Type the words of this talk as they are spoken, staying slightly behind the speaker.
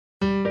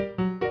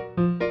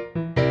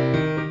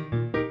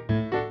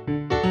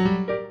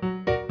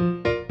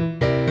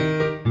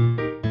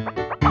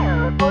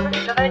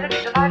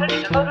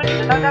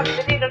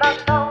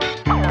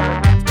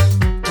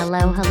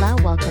Hello.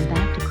 Welcome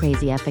back to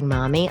Crazy Effing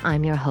Mommy.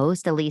 I'm your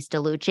host, Elise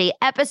DeLucci,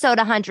 episode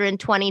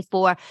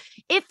 124.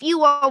 If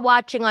you are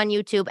watching on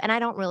YouTube, and I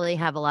don't really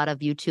have a lot of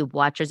YouTube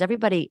watchers,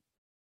 everybody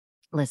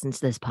listens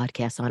to this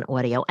podcast on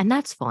audio, and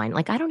that's fine.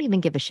 Like, I don't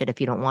even give a shit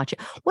if you don't watch it.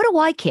 What do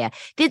I care?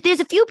 There's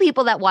a few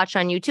people that watch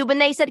on YouTube,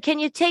 and they said, can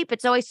you tape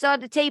it? So I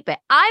started to tape it.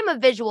 I'm a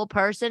visual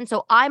person,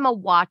 so I'm a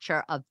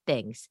watcher of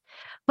things.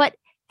 But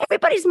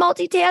everybody's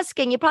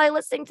multitasking. You're probably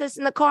listening to this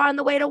in the car on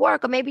the way to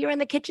work, or maybe you're in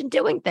the kitchen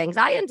doing things.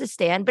 I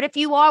understand. But if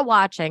you are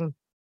watching,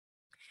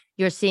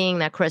 you're seeing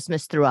that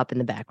Christmas threw up in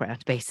the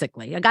background,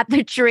 basically. I got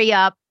the tree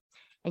up.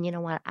 And you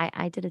know what?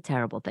 I did a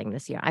terrible thing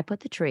this year. I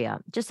put the tree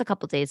up just a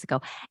couple days ago,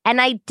 and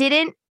I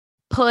didn't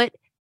put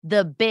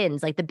the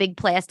bins, like the big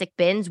plastic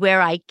bins where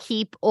I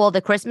keep all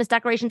the Christmas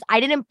decorations.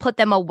 I didn't put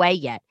them away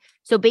yet.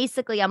 So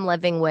basically, I'm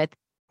living with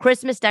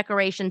Christmas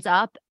decorations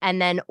up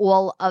and then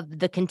all of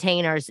the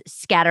containers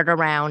scattered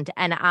around.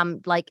 And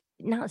I'm like,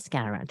 not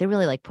scattered around. They're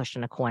really like pushed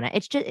in a corner.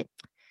 It's just,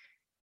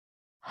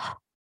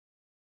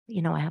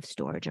 I have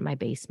storage in my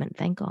basement.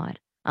 Thank God.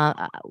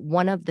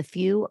 One of the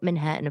few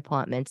Manhattan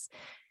apartments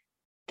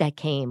that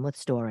came with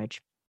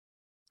storage,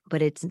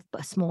 but it's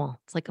small.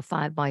 It's like a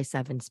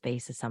 5x7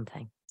 space or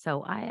something.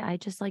 So I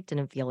just like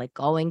didn't feel like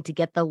going to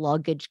get the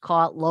luggage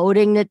cart,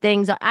 loading the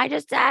things. I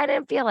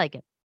didn't feel like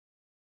it.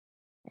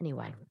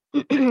 Anyway,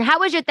 how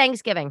was your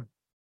Thanksgiving?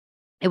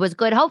 It was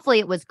good. Hopefully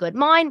it was good.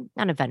 Mine,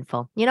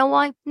 uneventful. You know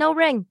why? No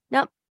ring.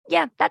 Nope.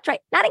 Yeah, that's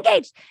right. Not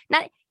engaged.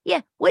 Yeah.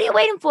 What are you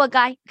waiting for,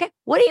 guy? Okay.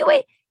 What are you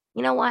waiting?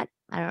 You know what?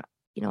 I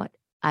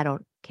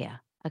don't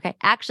care. Okay.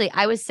 Actually,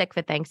 I was sick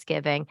for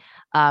Thanksgiving.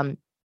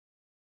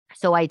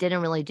 So I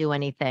didn't really do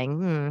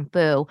anything.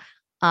 Boo.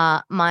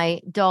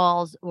 My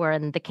dolls were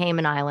in the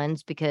Kamen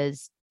Islands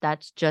because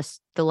that's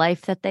just the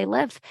life that they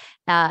live.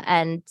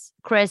 And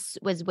Chris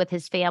was with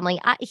his family.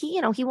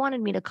 He wanted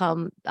me to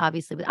come,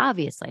 obviously, but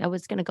obviously I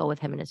was going to go with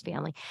him and his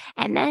family.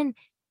 And then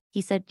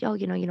he said, "Yo,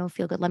 you don't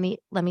feel good. Let me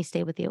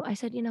stay with you." I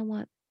said, "You know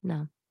what?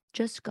 No,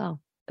 just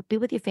go. Be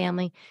with your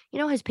family."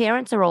 His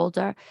parents are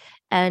older,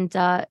 and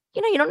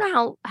you don't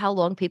know how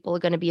long people are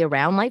going to be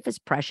around. Life is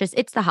precious.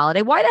 It's the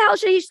holiday. Why the hell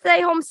should he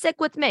stay home sick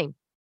with me?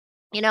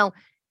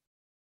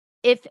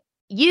 If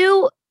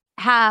you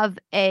have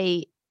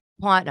a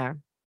partner,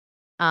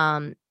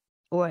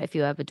 or if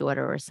you have a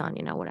daughter or a son,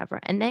 whatever,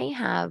 and they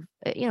have,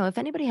 if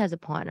anybody has a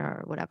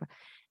partner or whatever,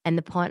 and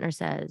the partner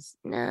says,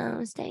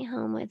 "No, stay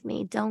home with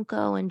me. Don't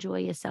go. Enjoy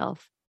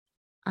yourself."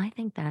 I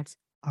think that's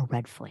a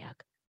red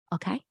flag.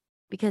 Okay.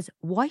 Because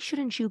why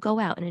shouldn't you go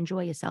out and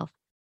enjoy yourself?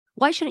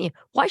 Why shouldn't you?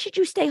 Why should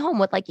you stay home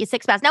with like your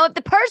 6 pounds? Now, if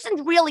the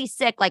person's really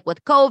sick, like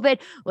with COVID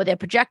or they're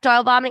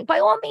projectile vomiting, by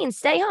all means,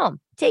 stay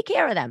home. Take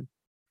care of them.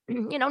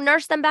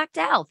 Nurse them back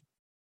to health.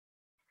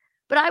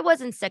 But I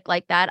wasn't sick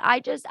like that.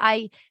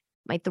 My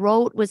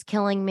throat was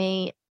killing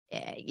me.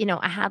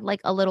 I had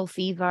like a little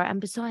fever.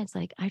 And besides,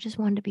 like, I just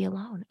wanted to be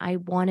alone. I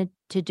wanted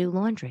to do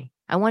laundry.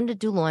 I wanted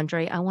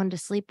to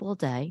sleep all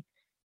day.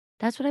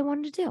 That's what I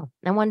wanted to do.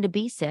 I wanted to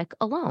be sick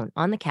alone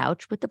on the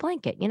couch with the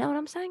blanket. You know what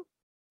I'm saying?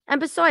 And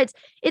besides,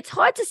 it's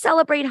hard to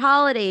celebrate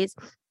holidays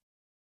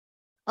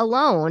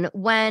alone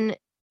when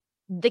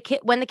the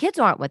kids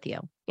aren't with you.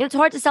 It's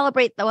hard to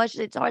celebrate the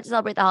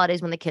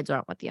holidays when the kids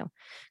aren't with you.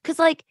 Because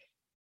like,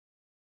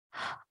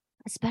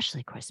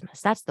 especially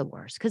Christmas, that's the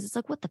worst. Because it's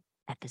like, what the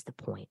F is the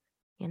point?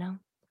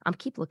 I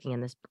keep looking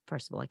in this.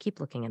 First of all, I keep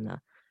looking in the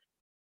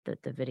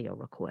video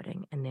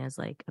recording, and there's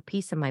like a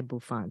piece of my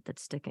bouffant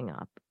that's sticking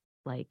up.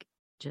 Like,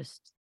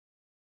 just,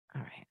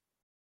 all right,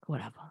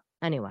 whatever.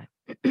 Anyway,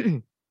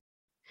 so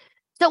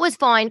it was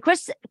fine.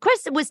 Chris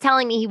was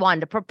telling me he wanted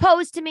to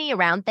propose to me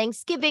around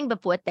Thanksgiving,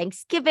 before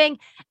Thanksgiving,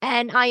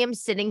 and I am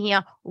sitting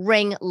here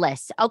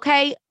ringless.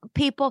 Okay,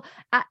 people,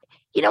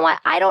 you know what?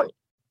 I don't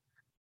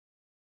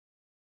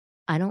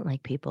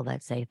like people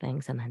that say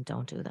things and then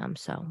don't do them.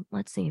 So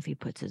let's see if he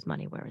puts his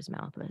money where his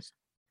mouth is.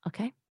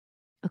 Okay,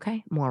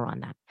 more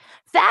on that.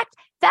 Fact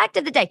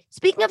of the day.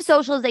 Speaking of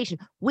socialization,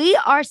 we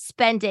are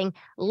spending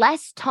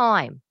less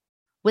time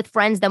with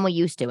friends than we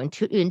used to. In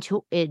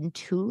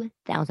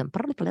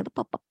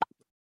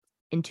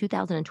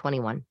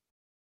 2021,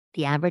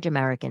 the average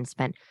American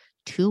spent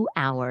 2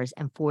 hours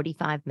and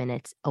 45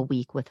 minutes a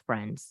week with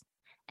friends,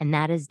 and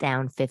that is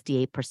down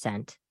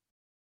 58%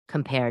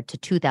 compared to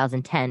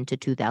 2010 to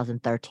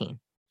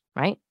 2013,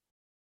 right?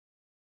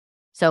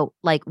 So,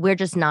 like, we're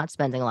just not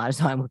spending a lot of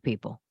time with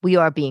people. We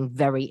are being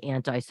very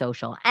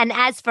antisocial. And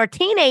as for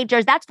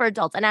teenagers, that's for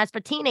adults. And as for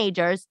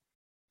teenagers,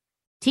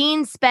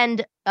 teens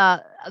spend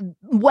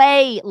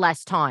way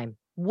less time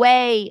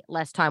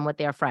with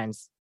their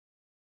friends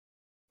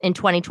in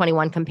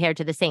 2021 compared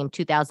to the same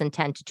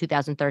 2010 to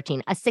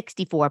 2013, a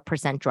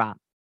 64% drop.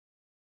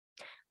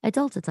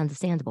 Adults, it's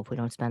understandable if we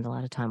don't spend a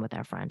lot of time with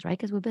our friends, right?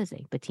 Because we're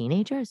busy. But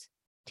teenagers.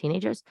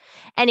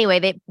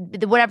 Anyway,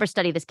 whatever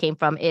study this came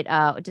from,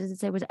 does it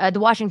say was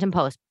the Washington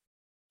Post.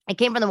 It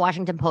came from the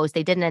Washington Post.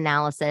 They did an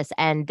analysis,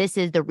 and this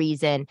is the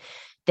reason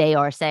they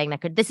are saying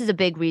that this is a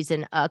big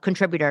reason,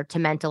 contributor to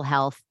mental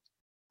health,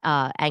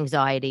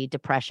 anxiety,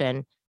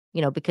 depression,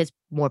 because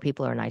more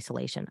people are in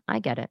isolation. I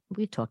get it.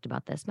 We've talked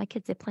about this. My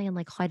kids, they're playing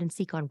like hide and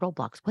seek on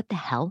Roblox. What the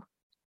hell?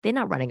 They're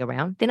not running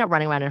around. They're not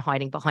running around and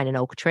hiding behind an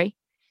oak tree.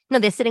 No,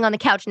 they're sitting on the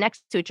couch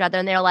next to each other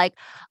and they're like,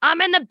 I'm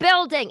in the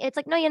building. It's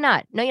like, no, you're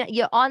not. No, you're not.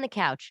 You're on the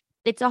couch.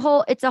 It's a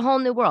whole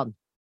new world.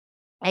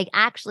 I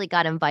actually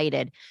got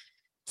invited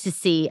to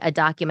see a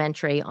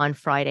documentary on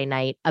Friday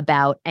night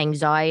about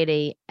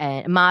anxiety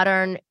and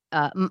modern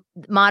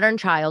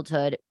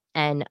childhood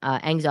and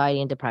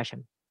anxiety and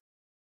depression.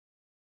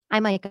 I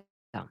might go.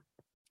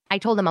 I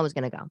told them I was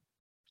going to go.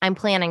 I'm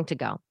planning to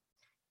go.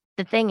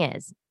 The thing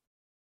is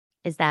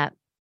that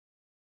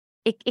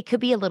it could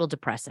be a little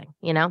depressing,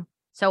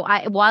 So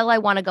while I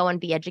want to go and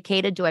be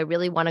educated, do I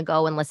really want to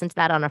go and listen to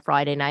that on a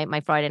Friday night, my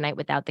Friday night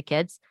without the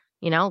kids?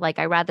 Like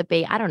I'd rather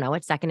be, I don't know,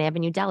 at 2nd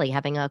Avenue Deli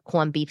having a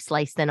corned beef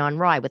sliced thin on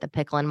rye with a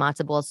pickle and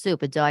matzo ball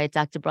soup, a diet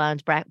Dr.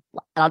 Brown's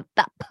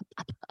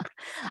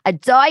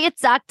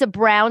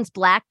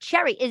black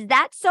cherry. Is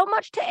that so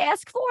much to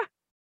ask for?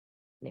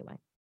 Anyway,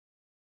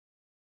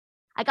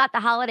 I got the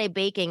holiday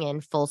baking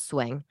in full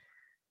swing.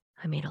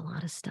 I made a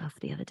lot of stuff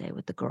the other day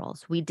with the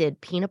girls. We did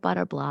peanut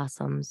butter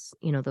blossoms.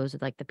 Those are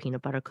like the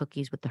peanut butter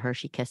cookies with the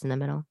Hershey kiss in the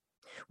middle.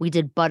 We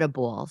did butter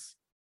balls.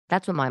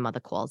 That's what my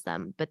mother calls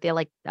them. But they're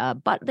like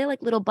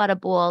little butter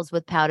balls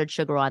with powdered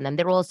sugar on them.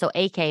 They're also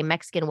AK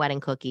Mexican wedding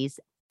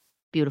cookies.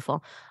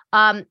 Beautiful.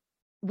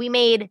 We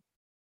made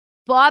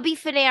Barbie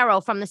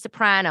Finero from The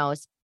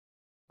Sopranos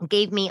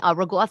gave me a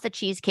ricotta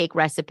cheesecake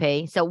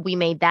recipe. So we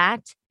made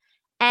that.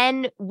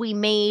 And we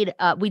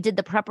did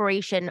the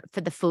preparation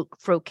for the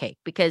fruit cake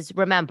because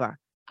remember,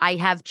 I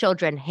have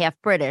children half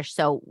British,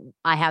 so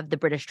I have the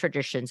British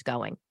traditions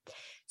going.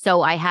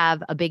 So I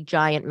have a big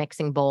giant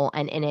mixing bowl,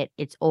 and in it,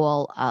 it's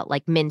all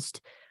like minced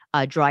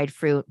dried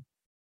fruit,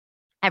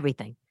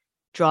 everything,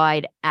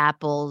 dried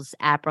apples,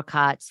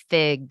 apricots,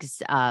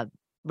 figs,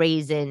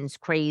 raisins,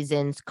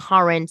 craisins,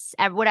 currants,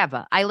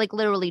 whatever. I like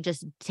literally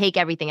just take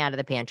everything out of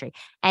the pantry.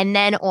 And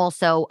then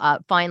also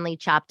finely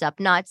chopped up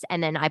nuts.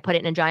 And then I put it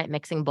in a giant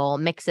mixing bowl,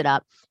 mix it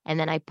up. And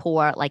then I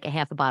pour like a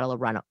half a bottle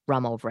of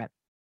rum over it.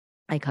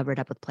 I cover it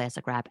up with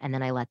plastic wrap. And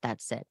then I let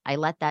that sit. I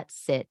let that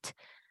sit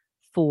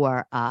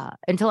for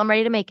until I'm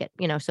ready to make it,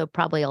 so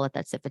probably I'll let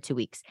that sit for 2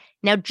 weeks.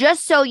 Now,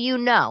 just so you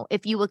know,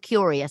 if you were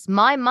curious,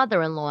 my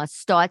mother-in-law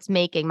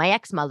my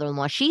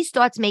ex-mother-in-law, she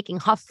starts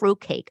making her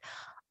fruitcake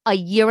a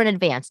year in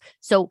advance.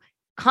 So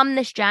come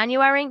this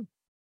January,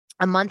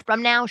 a month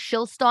from now,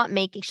 she'll start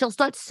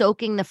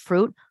soaking the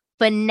fruit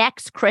for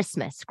next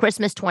Christmas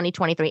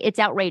 2023. It's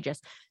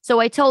outrageous.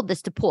 So I told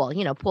this to Paul,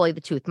 Paulie the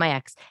Tooth, my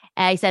ex.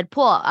 And I said,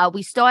 Paul,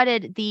 we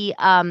started the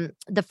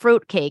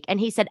fruit cake.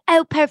 And he said,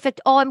 oh, perfect.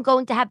 Oh, I'm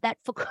going to have that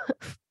for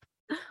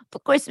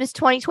Christmas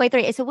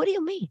 2023. I said, what do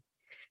you mean?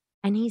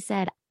 And he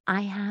said,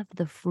 I have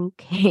the fruit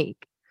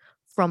cake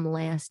from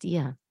last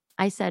year.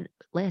 I said,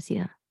 last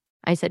year?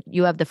 I said,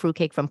 you have the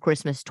fruitcake from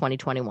Christmas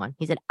 2021.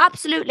 He said,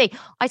 absolutely.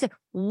 I said,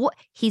 what?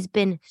 He's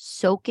been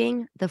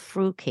soaking the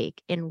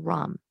fruitcake in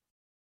rum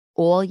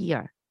all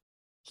year.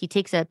 He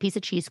takes a piece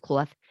of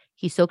cheesecloth,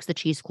 he soaks the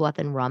cheesecloth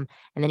in rum,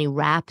 and then he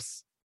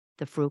wraps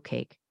the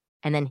fruitcake.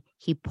 And then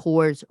he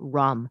pours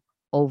rum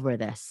over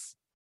this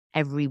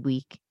every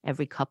week,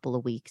 every couple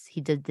of weeks. He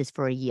did this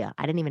for a year.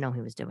 I didn't even know he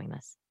was doing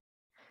this.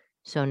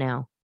 So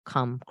now,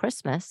 come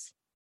Christmas,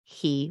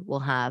 he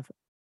will have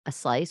a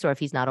slice, or if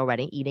he's not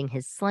already eating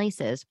his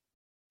slices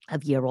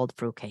of year-old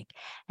fruitcake.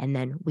 And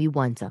then we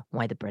wonder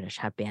why the British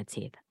have bad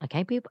teeth.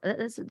 Okay, people,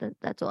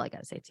 that's all I got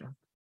to say to you.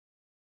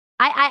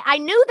 I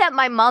knew that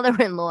my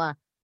mother-in-law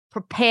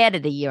prepared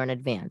it a year in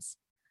advance.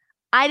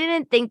 I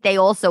didn't think they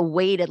also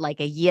waited like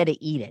a year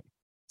to eat it.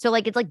 So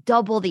like it's like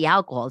double the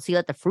alcohol. So you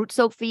let the fruit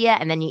soak for you,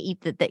 and then you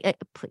eat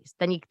please.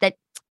 Then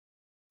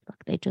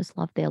look, they just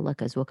love their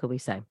liquors. What could we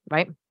say,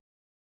 right?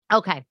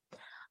 Okay.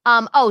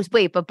 Oh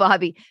wait, but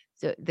Bobby.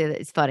 So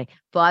it's funny.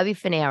 Bobby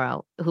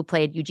Finero, who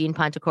played Eugene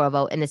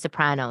Pontecorvo in The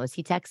Sopranos,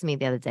 he texted me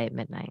the other day at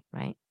midnight,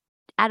 right?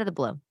 Out of the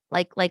blue,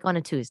 like on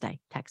a Tuesday,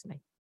 text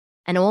me.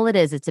 And all it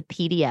is, it's a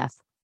PDF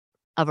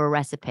of a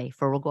recipe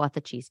for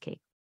ricotta cheesecake.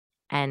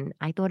 And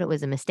I thought it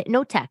was a mistake.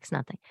 No text,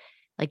 nothing.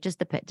 Like just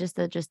the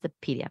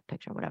PDF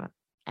picture, whatever.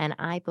 And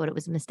I thought it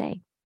was a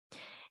mistake.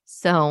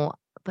 So,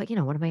 but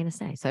what am I going to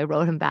say? So I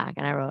wrote him back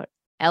and I wrote,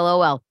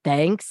 LOL,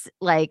 thanks.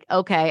 Like,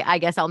 okay, I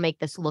guess I'll make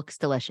this looks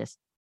delicious.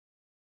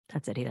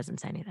 That's it. He doesn't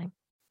say anything.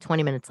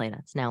 20 minutes later,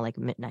 it's now like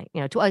midnight.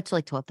 It's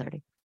like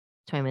 12:30.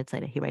 20 minutes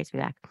later, he writes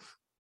me back.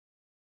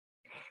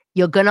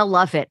 You're going to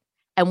love it.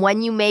 And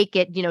when you make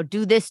it,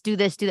 do this, do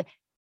this, do that.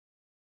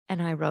 And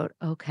I wrote,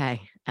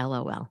 okay,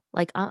 LOL.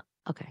 Like,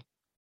 okay.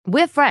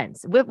 We're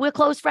friends. We're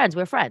close friends.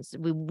 We're friends.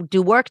 We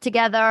do work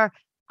together.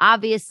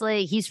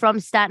 Obviously, he's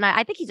from Staten Island.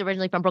 I think he's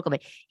originally from Brooklyn,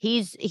 but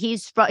he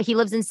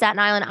lives in Staten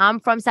Island.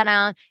 I'm from Staten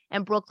Island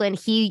and Brooklyn.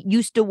 He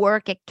used to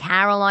work at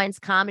Caroline's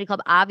Comedy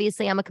Club.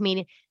 Obviously, I'm a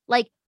comedian.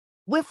 Like,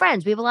 we're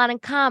friends. We have a lot in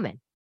common.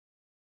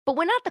 But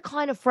we're not the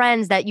kind of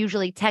friends that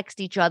usually text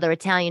each other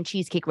Italian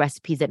cheesecake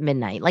recipes at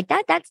midnight. Like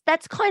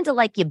that's kind of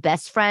like your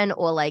best friend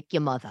or like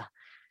your mother.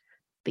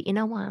 But you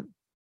know what?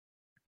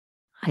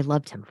 I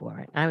loved him for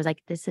it. And I was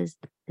like, this is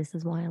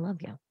why I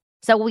love you.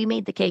 So we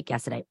made the cake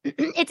yesterday.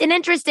 It's an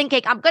interesting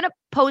cake. I'm going to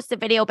post a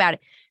video about it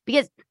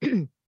because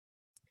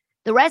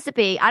the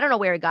recipe, I don't know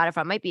where he got it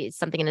from. Might be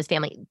something in his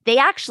family. They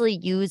actually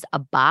use a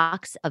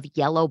box of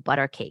yellow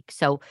butter cake.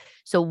 So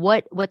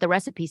what the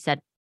recipe said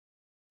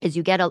is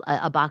you get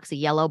a box of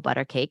yellow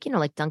butter cake,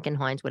 like Duncan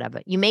Hines,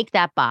 whatever. You make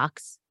that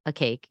box a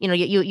cake.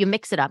 You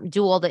mix it up,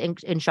 do all the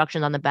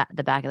instructions on the back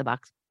of the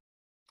box.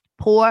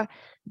 Pour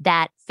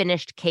that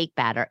finished cake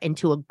batter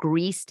into a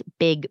greased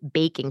big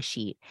baking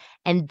sheet.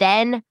 And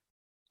then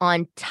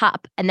on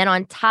top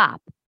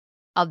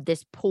of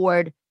this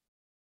poured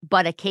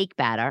butter cake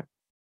batter,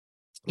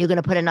 you're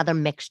going to put another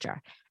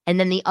mixture. And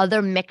then the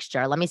other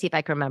mixture, let me see if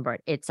I can remember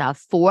it. It's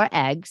 4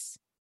 eggs,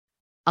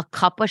 a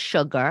cup of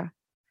sugar,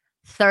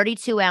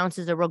 32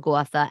 ounces of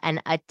ragotha,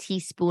 and a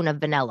teaspoon of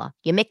vanilla.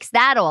 You mix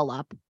that all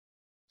up,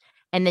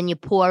 and then you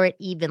pour it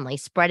evenly,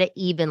 spread it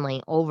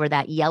evenly over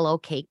that yellow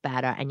cake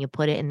batter, and you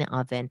put it in the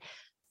oven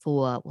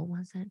for, what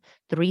was it?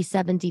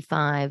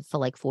 375 for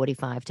like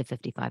 45 to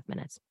 55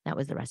 minutes. That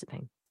was the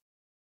recipe.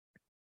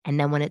 And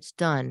then when it's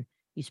done,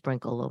 you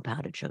sprinkle a little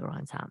powdered sugar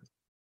on top.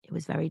 It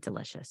was very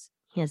delicious.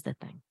 Here's the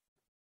thing.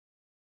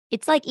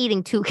 It's like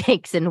eating 2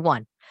 cakes in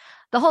one.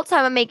 The whole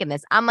time I'm making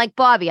this, I'm like,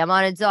 Barbie, I'm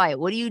on a diet.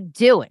 What are you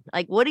doing?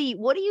 Like, what are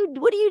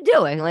you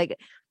doing? Like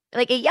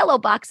a yellow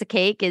box of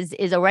cake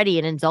is already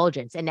an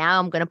indulgence. And now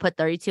I'm going to put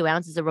 32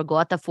 ounces of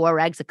ragotha, 4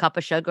 eggs, a cup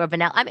of sugar,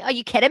 vanilla. I mean, are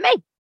you kidding me?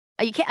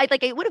 Are you kidding?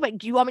 Like,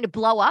 do you want me to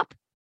blow up?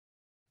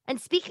 And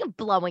speaking of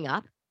blowing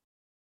up,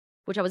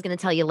 which I was going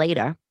to tell you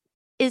later,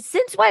 is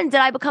since when did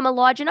I become a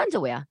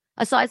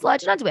size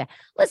large in underwear?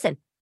 Listen,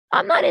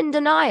 I'm not in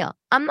denial.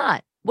 I'm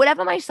not.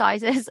 Whatever my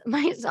size is,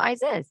 my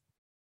size is.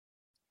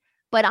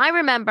 But I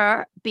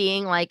remember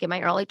being like in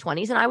my early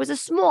 20s and I was a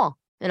small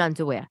in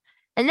underwear.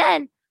 And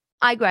then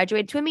I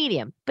graduated to a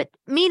medium. But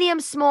medium,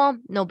 small,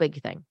 no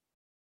big thing.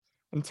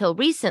 Until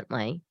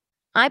recently,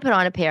 I put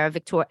on a pair of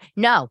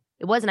No,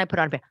 it wasn't I put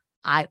on a pair.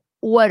 I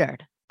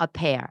ordered a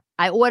pair.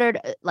 I ordered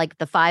like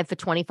the 5 for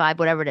 $25,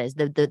 whatever it is,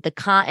 the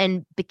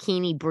cotton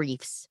bikini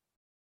briefs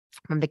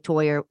from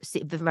Victoria's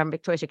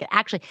Secret.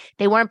 Actually,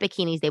 they weren't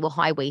bikinis. They were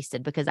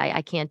high-waisted because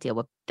I can't deal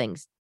with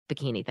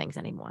bikini things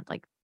anymore.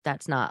 Like,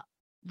 that's not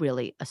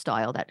really a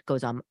style that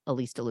goes on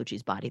Elise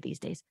DeLucci's body these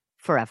days,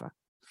 forever,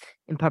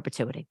 in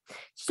perpetuity.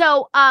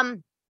 So,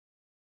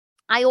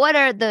 I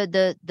ordered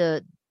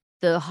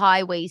the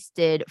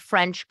high-waisted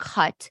French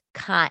cut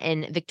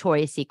cotton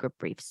Victoria's Secret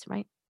briefs,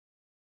 right?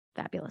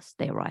 Fabulous.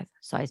 They arrive,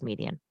 size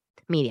medium.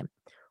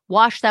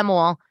 Wash them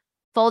all,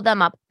 fold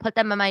them up, put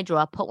them in my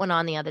drawer, put one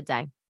on the other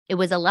day. It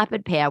was a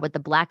leopard pair with the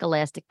black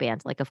elastic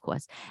bands, like, of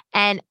course.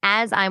 And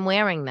as I'm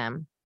wearing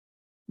them,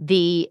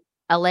 the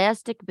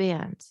elastic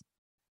bands,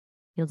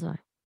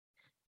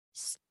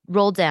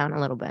 roll down a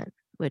little bit,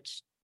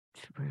 which,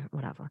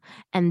 whatever.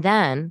 And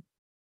then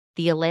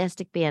the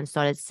elastic band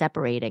started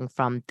separating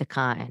from the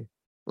cotton.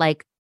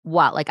 Like,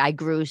 what? Like, I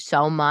grew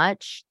so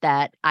much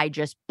that I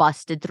just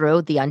busted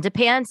through the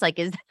underpants? Like,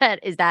 is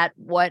that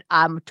what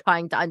I'm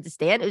trying to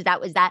understand?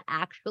 Was that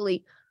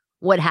actually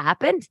what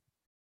happened?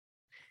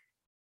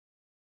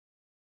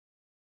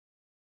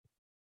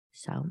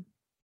 So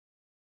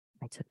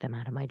I took them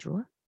out of my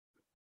drawer.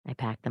 I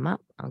packed them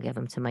up. I'll give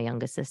them to my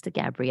younger sister,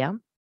 Gabrielle.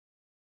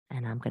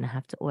 And I'm going to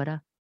have to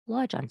order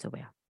large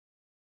underwear.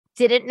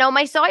 Didn't know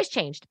my size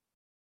changed.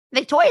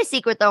 Victoria's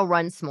Secret, though,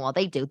 runs small.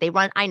 They do. They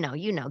run, I know,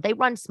 they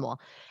run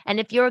small. And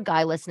if you're a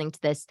guy listening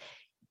to this,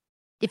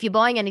 if you're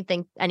buying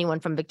anyone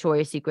from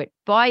Victoria's Secret,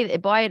 buy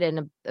it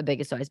in a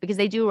bigger size because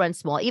they do run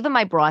small. Even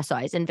my bra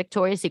size in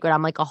Victoria's Secret,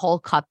 I'm like a whole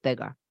cup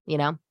bigger,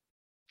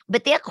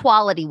 But their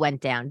quality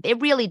went down.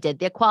 It really did.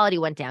 Their quality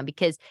went down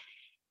because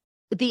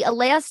the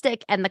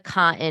elastic and the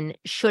cotton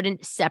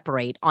shouldn't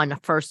separate on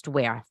first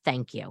wear.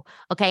 Thank you.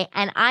 Okay.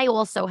 And I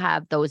also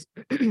have those,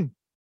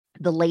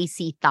 the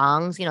lacy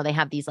thongs. They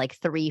have these like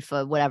 3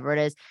 for whatever it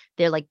is.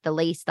 They're like the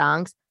lace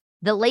thongs.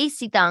 The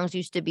lacy thongs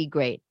used to be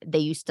great. They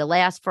used to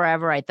last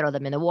forever. I throw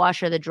them in the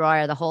washer, the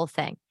dryer, the whole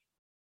thing.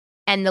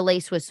 And the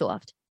lace was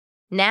soft.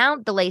 Now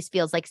the lace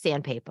feels like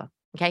sandpaper.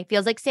 Okay.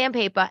 Feels like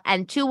sandpaper,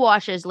 and 2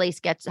 washes, lace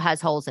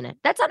has holes in it.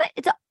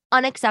 It's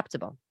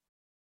unacceptable.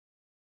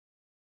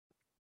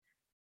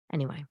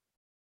 Anyway,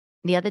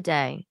 the other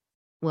day,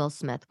 Will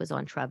Smith was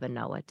on Trevor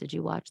Noah. Did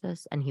you watch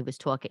this? And he was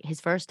talking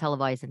his first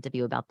televised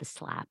interview about the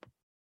slap.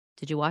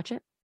 Did you watch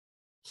it?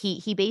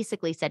 He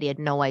basically said he had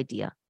no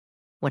idea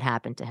what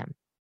happened to him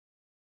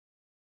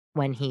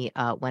when he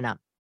went up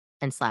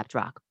and slapped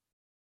Rock.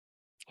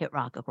 Hit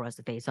Rock across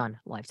the face on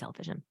live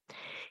television.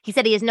 He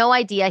said he has no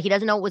idea. He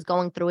doesn't know what was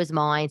going through his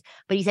mind,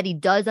 but he said he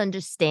does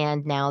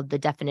understand now the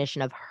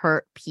definition of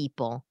hurt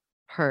people.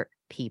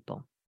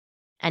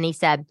 And he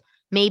said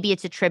maybe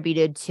it's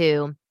attributed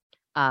to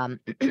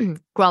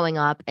growing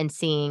up and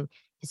seeing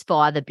his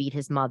father beat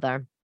his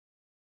mother,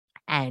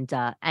 and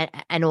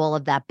all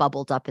of that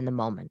bubbled up in the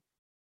moment.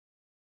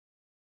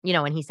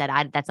 And he said,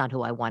 that's not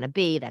who I want to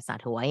be. That's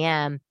not who I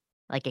am.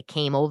 Like, it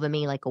came over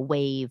me like a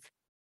wave,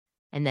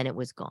 and then it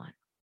was gone.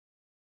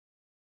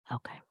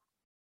 Okay.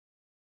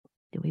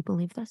 Do we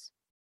believe this?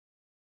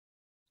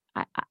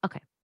 Okay,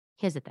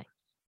 here's the thing.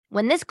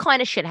 When this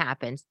kind of shit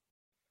happens,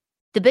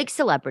 the big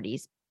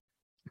celebrities,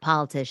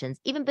 politicians,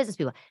 even business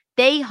people,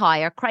 they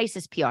hire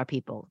crisis PR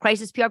people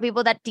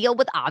that deal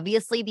with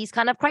obviously these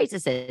kind of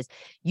crises.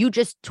 You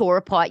just tore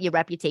apart your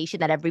reputation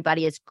that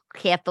everybody is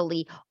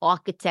carefully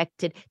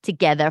architected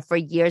together for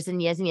years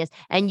and years and years,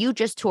 and you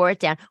just tore it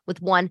down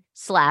with one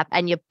slap,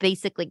 and you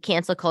basically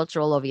cancel culture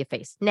all over your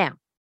face. Now,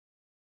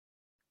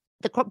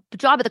 the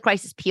job of the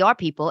crisis PR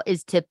people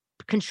is to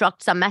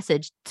construct some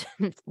message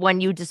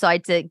when you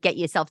decide to get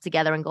yourself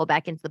together and go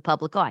back into the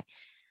public eye.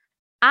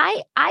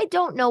 I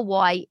don't know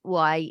why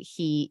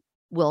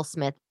Will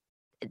Smith,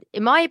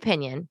 in my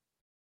opinion,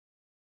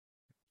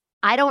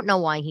 I don't know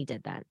why he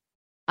did that.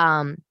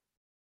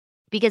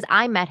 Because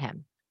I met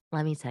him.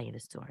 Let me tell you the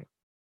story.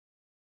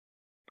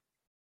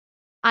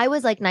 I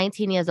was like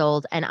 19 years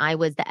old, and I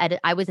was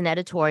an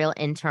editorial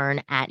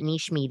intern at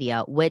Niche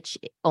Media, which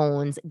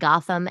owns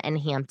Gotham and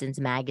Hamptons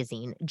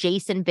magazine.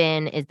 Jason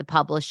Bin is the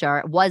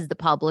publisher, was the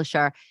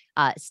publisher,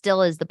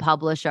 still is the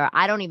publisher.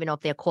 I don't even know if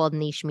they're called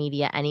Niche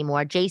Media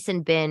anymore.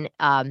 Jason Bin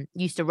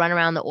used to run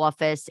around the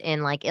office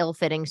in like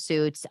ill-fitting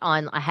suits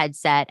on a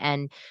headset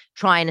and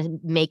trying to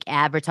make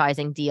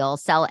advertising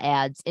deals, sell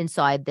ads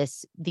inside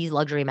these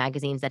luxury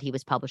magazines that he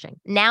was publishing.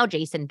 Now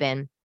Jason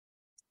Bin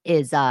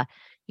is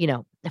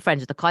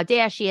friends with the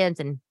Kardashians,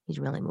 and he's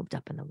really moved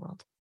up in the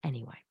world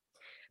anyway.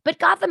 But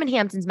Gotham and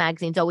Hamptons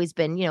magazine's always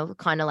been,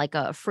 kind of like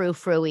a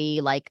frou-frou-y,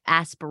 like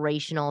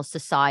aspirational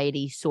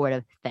society sort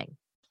of thing.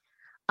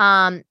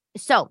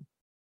 So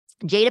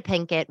Jada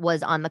Pinkett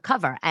was on the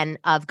cover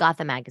of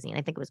Gotham magazine.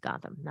 I think it was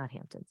Gotham, not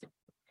Hamptons.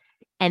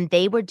 And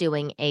they were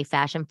doing a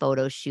fashion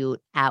photo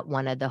shoot at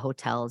one of the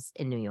hotels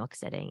in New York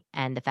City.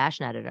 And the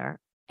fashion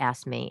editor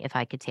asked me if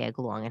I could tag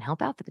along and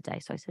help out for the day.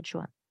 So I said,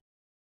 sure.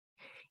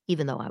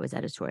 Even though I was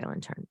editorial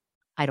intern,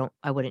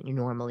 I wouldn't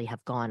normally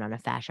have gone on a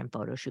fashion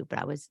photo shoot, but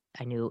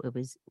I knew it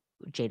was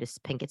Jada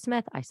Pinkett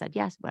Smith. I said,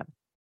 yes, whatever.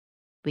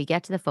 We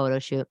get to the photo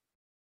shoot,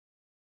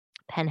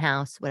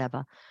 penthouse,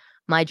 whatever.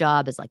 My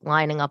job is like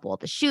lining up all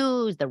the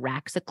shoes, the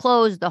racks of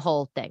clothes, the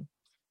whole thing.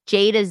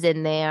 Jada's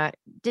in there.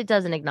 It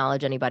doesn't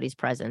acknowledge anybody's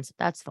presence.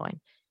 That's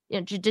fine.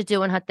 Just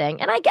doing her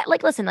thing. And I get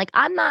listen,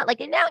 I'm not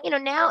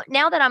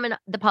now that I'm in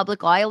the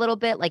public eye a little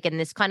bit, like in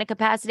this kind of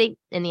capacity,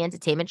 in the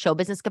entertainment show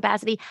business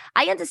capacity,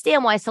 I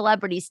understand why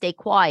celebrities stay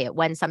quiet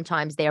when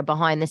sometimes they're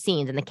behind the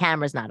scenes and the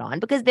camera's not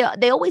on, because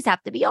they always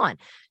have to be on.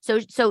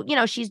 So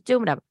she's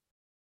doing whatever.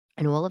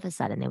 And all of a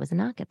sudden there was a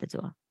knock at the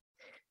door.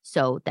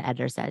 So the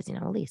editor says,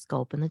 Elise, go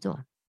open the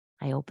door.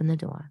 I open the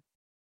door,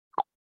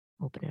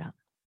 open it up.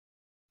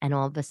 And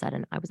all of a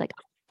sudden I was like,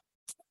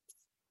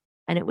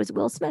 and it was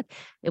Will Smith.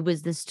 It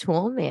was this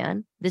tall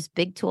man, this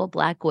big, tall,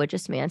 black,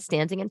 gorgeous man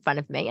standing in front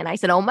of me. And I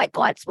said, oh my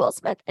God, it's Will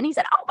Smith. And he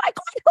said, oh my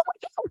God,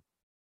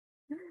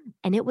 who are you?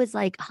 And it was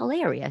like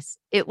hilarious.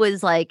 It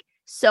was like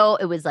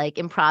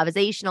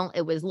improvisational.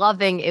 It was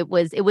loving. It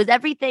was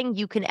everything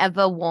you can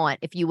ever want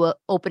if you were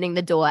opening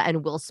the door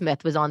and Will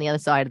Smith was on the other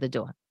side of the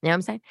door. You know what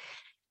I'm saying?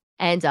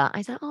 And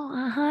I said,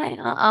 oh, hi.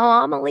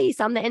 I'm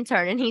Elise. I'm the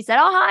intern. And he said,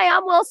 oh, hi,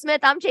 I'm Will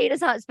Smith. I'm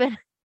Jada's husband.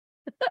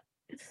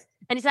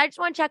 And he said, I just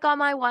want to check on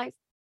my wife.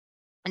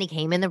 And he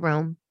came in the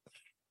room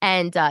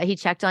and he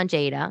checked on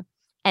Jada.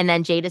 And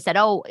then Jada said,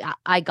 oh,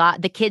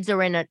 the kids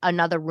are in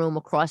another room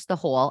across the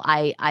hall.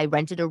 I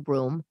rented a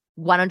room.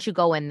 Why don't you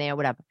go in there?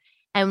 Whatever.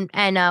 And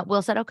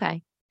Will said,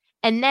 okay.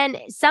 And then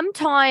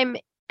sometime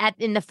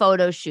in the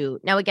photo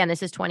shoot, now again,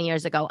 this is 20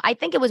 years ago. I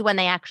think it was when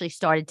they actually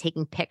started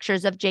taking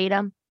pictures of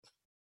Jada.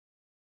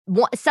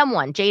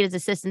 Jada's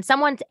assistant,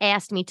 someone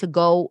asked me to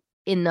go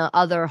in the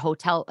other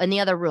hotel, in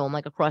the other room,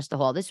 like across the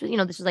hall. This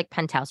was like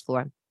penthouse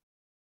floor.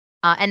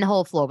 And the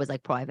whole floor was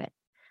like private.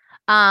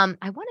 I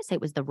want to say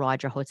it was the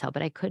Roger Hotel,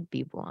 but I could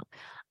be wrong.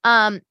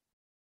 And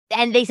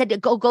they said to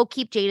go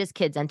keep Jada's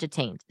kids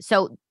entertained.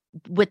 So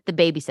with the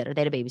babysitter,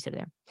 they had a babysitter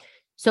there.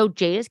 So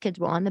Jada's kids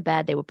were on the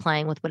bed. They were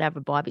playing with whatever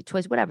Barbie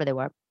toys, whatever they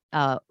were.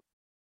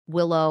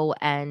 Willow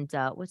and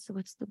what's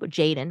the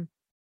Jaden.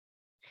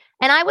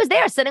 And I was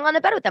there sitting on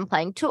the bed with them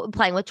playing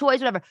with toys,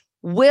 whatever.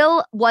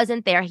 Will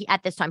wasn't there.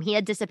 At this time, he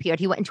had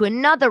disappeared. He went into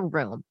another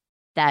room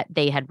that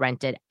they had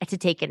rented to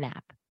take a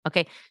nap.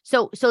 Okay.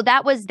 So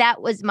that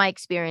was my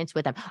experience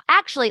with them.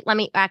 Actually,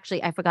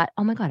 I forgot.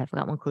 Oh my God, I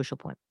forgot one crucial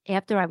point.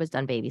 After I was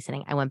done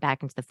babysitting, I went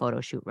back into the photo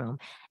shoot room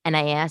and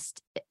I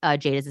asked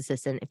Jada's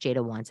assistant if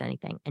Jada wants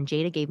anything. And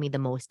Jada gave me the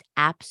most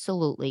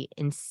absolutely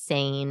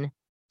insane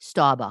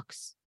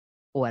Starbucks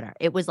order.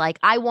 It was like,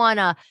 I want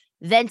a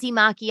venti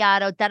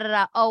macchiato, da da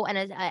da. Oh,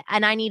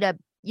 and I need a,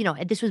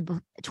 this was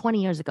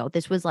 20 years ago.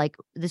 This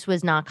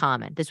was not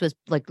common. This was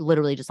like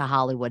literally just a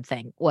Hollywood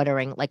thing,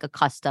 ordering like a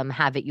custom,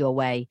 have it your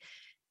way,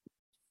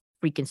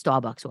 freaking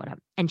Starbucks order.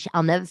 And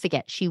I'll never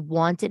forget, she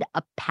wanted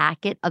a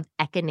packet of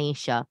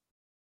echinacea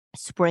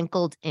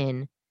sprinkled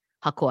in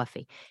her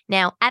coffee.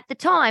 Now, at the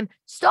time,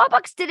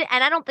 Starbucks did it,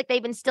 and I don't think they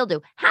even still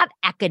do, have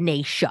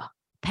echinacea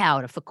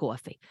powder for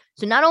coffee.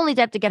 So not only did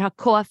I have to get her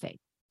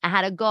coffee, I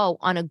had to go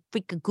on a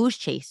freaking goose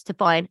chase to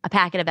find a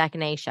packet of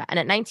echinacea. And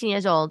at 19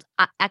 years old,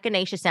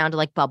 echinacea sounded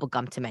like bubble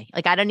gum to me.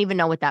 Like, I don't even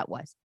know what that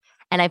was.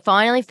 And I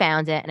finally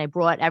found it, and I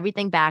brought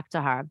everything back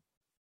to her.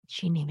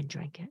 She didn't even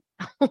drink it.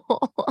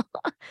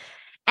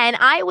 And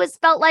I was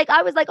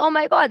like, oh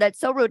my God, that's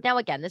so rude. Now,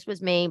 again, this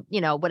was me,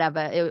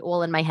 whatever,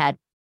 all in my head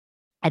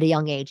at a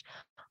young age.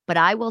 But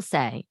I will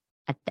say,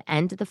 at the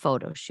end of the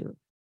photo shoot,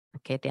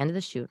 at the end of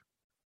the shoot,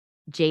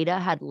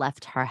 Jada had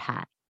left her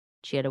hat.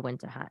 She had a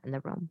winter hat in the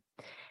room.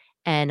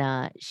 And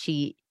I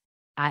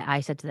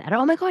said to the editor,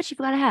 oh my God, she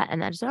forgot a hat.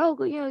 And I just said,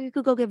 oh, you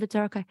could go give it to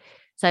her. Okay.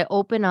 So I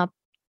open up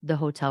the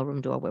hotel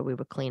room door where we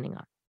were cleaning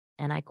up.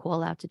 And I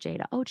call out to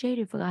Jada, oh, Jada,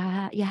 you forgot her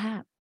hat, your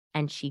hat.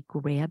 And she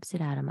grabs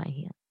it out of my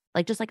hand.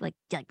 Like, just like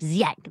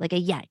yank, like a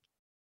yank.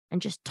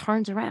 And just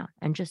turns around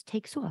and just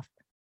takes off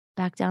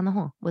back down the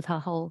hall with her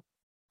whole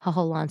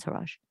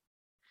entourage.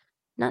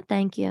 Not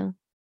thank you.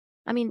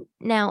 I mean,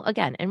 now,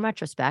 again, in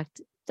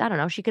retrospect, I don't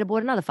know, she could have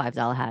bought another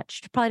 $5 hat.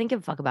 She probably didn't give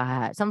a fuck about her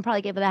hat. Someone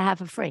probably gave her that hat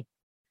for free.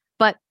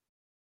 But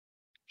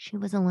she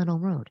was a little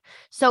rude.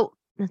 So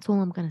that's all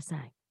I'm going to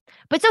say.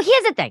 But so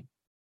here's the thing.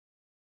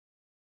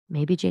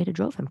 Maybe Jada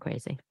drove him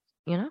crazy.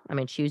 I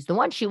mean, she was the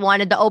one. She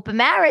wanted the open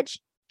marriage.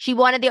 She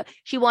wanted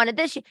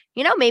this.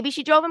 Maybe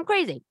she drove him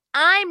crazy.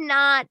 I'm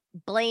not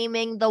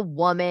blaming the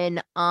woman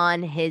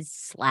on his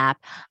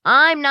slap.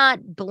 I'm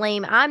not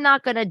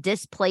going to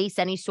displace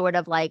any sort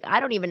of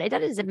that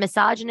is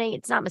misogyny.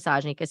 It's not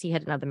misogyny because he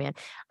had another man.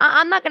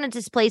 I'm not going to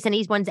displace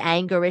anyone's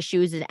anger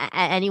issues and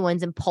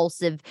anyone's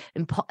impulse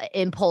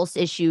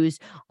issues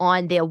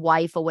on their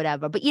wife or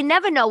whatever. But you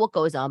never know what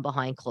goes on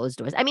behind closed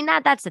doors. I mean,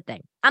 that's the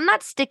thing. I'm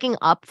not sticking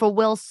up for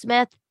Will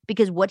Smith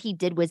because what he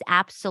did was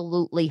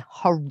absolutely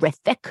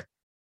horrific.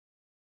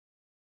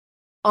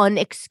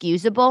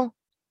 Unexcusable,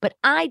 but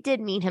I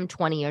did meet him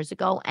 20 years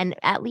ago, and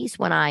at least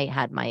when I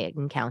had my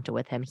encounter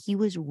with him, he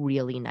was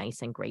really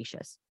nice and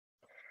gracious.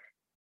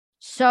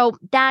 So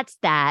that's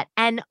that.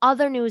 And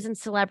other news and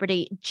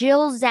celebrity,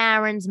 Jill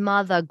Zarin's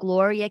mother,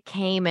 Gloria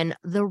Kamen,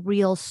 the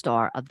real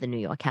star of the New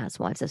York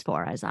Housewives, as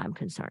far as I'm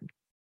concerned.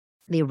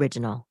 The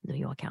original New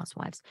York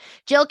Housewives.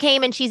 Jill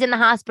Kamen, she's in the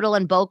hospital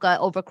in Boca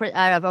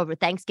over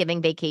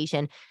Thanksgiving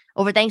vacation.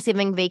 Over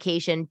Thanksgiving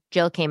vacation,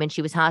 Jill Kamen,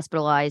 she was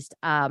hospitalized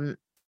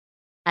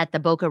at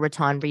the Boca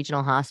Raton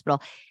Regional Hospital.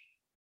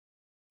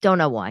 Don't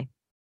know why.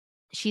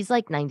 She's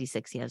like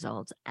 96 years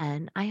old.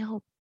 And I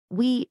hope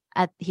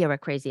here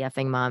at Crazy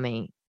Effing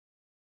Mommy,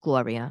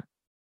 Gloria,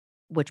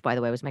 which by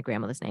the way was my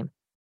grandmother's name,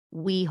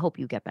 we hope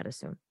you get better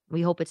soon.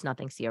 We hope it's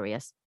nothing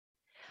serious.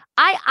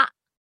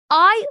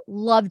 I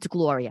loved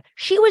Gloria.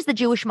 She was the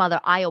Jewish mother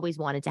I always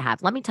wanted to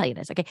have. Let me tell you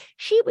this, okay?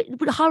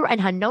 Her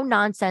and her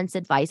no-nonsense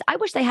advice. I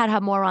wish they had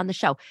her more on the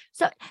show.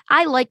 So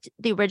I liked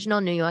the original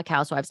New York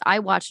Housewives. I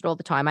watched it all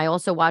the time. I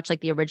also watched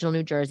the original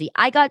New Jersey.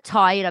 I got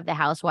tired of the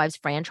Housewives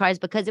franchise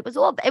because it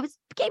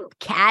became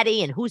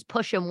catty and who's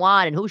pushing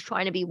what and who's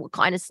trying to be what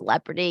kind of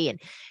celebrity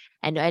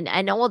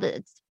and all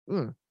the.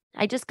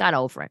 I just got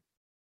over it.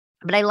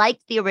 But I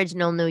liked the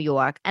original New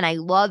York, and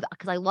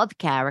because I love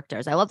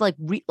characters. I love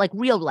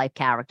real life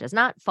characters,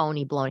 not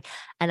phony blown.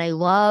 And I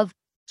love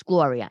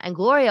Gloria. And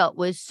Gloria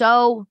was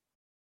so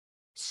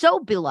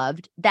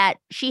beloved that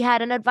she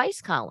had an advice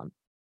column.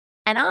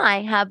 And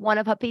I have one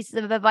of her pieces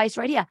of advice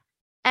right here.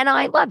 And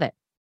I love it.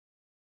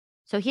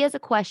 So here's a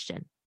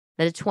question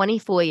that a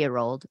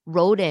 24-year-old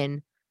wrote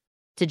in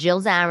to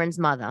Jill Zarin's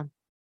mother.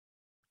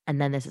 And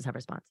then this is her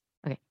response.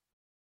 Okay.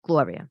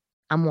 Gloria,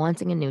 I'm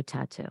wanting a new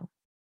tattoo.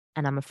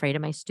 And I'm afraid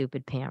of my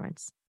stupid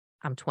parents.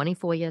 I'm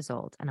 24 years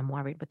old, and I'm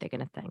worried what they're going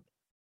to think.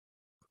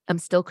 I'm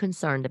still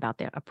concerned about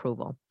their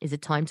approval. Is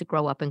it time to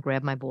grow up and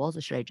grab my balls,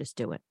 or should I just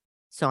do it?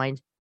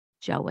 Signed,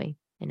 Joey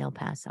in El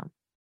Paso.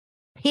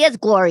 Here's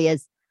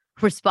Gloria's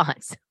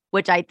response,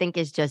 which I think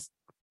is just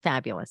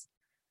fabulous.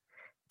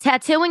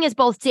 Tattooing is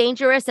both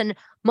dangerous and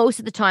most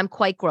of the time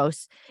quite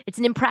gross. It's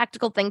an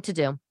impractical thing to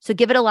do, so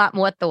give it a lot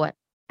more thought.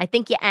 I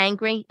think you're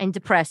angry and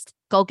depressed.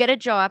 Go get a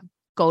job,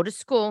 go to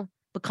school.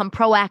 Become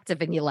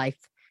proactive in your life.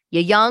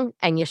 You're young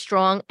and you're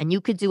strong and you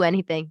could do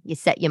anything you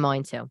set your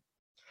mind to.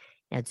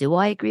 Now, do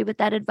I agree with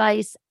that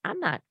advice? I'm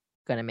not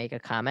going to make a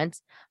comment,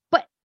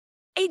 but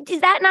is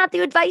that not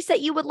the advice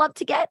that you would love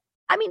to get?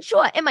 I mean,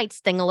 sure, it might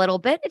sting a little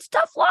bit. It's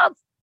tough love.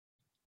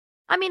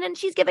 I mean, and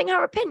she's giving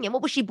her opinion.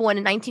 What was she born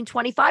in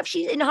 1925?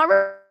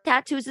 Her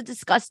tattoos are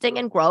disgusting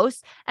and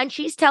gross. And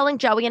she's telling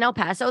Joey in El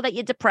Paso that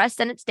you're depressed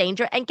and it's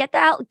danger and get the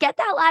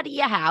hell out of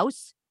your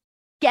house.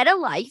 Get a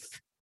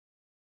life.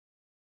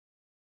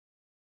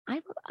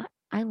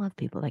 I love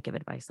people that give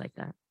advice like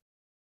that.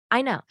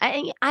 I know.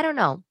 I don't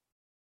know.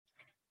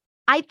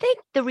 I think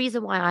the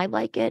reason why I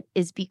like it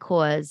is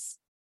because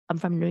I'm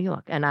from New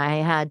York and I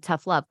had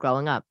tough love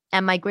growing up.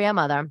 And my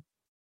grandmother,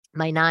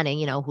 my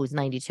nanny, who's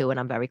 92 and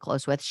I'm very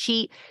close with,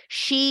 she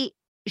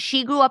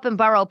grew up in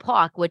Borough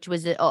Park, which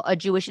was a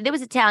Jewish, there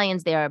was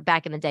Italians there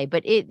back in the day,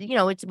 but it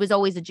was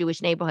always a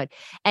Jewish neighborhood.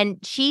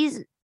 And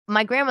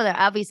my grandmother,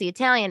 obviously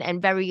Italian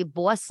and very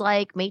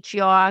boss-like,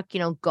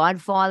 matriarch,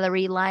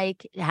 godfather-y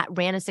like,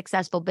 ran a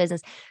successful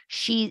business.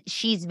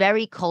 She's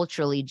very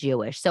culturally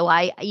Jewish. So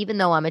even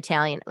though I'm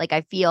Italian, like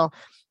I feel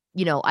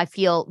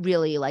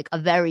really like a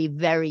very,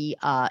 very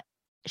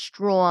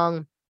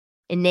strong,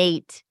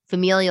 innate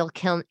familial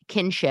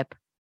kinship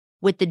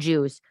with the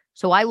Jews.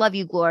 So I love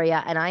you,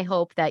 Gloria, and I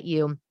hope that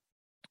you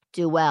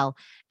do well.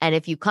 And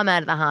if you come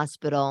out of the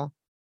hospital,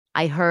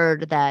 I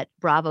heard that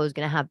Bravo is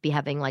going to be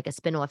having like a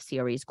spinoff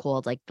series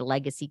called like The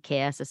Legacy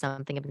Cast or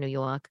something of New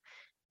York.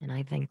 And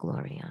I think,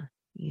 Gloria,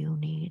 you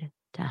need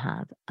to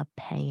have a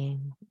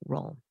paying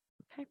role.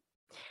 Okay.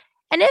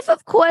 And if,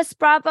 of course,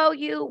 Bravo,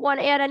 you want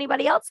to add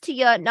anybody else to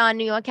your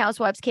non-New York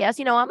Housewives cast,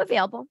 I'm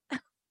available.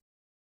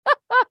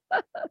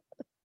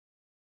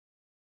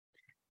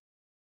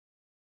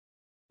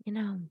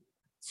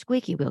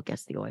 Squeaky wheel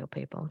gets the oil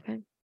paper, okay?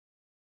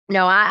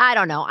 No, I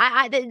don't know.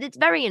 It's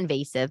very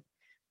invasive.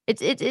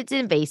 It's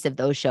invasive,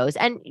 those shows.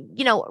 And,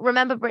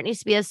 remember Britney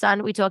Spears'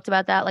 son? We talked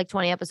about that like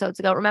 20 episodes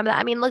ago. Remember that?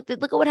 I mean, look at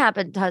what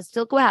happened to us.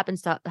 Look what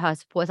happens to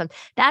us, poor son.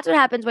 That's what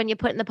happens when you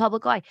put in the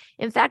public eye.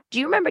 In fact, do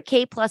you remember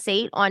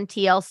K+8 on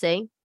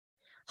TLC?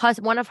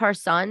 One of her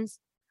sons,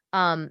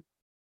 Colin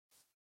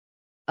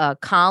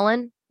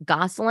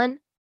Gosselin,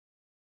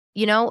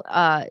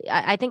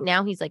 I think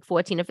now he's like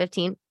 14 or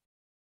 15.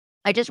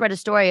 I just read a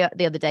story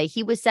the other day.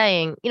 He was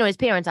saying, his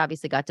parents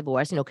obviously got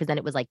divorced, because then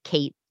it was like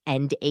Kate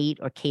and 8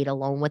 or Kate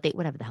alone with 8,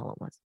 whatever the hell it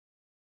was.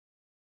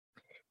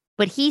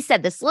 But he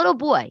said this little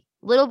boy,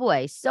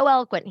 so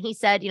eloquent. He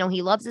said,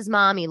 he loves his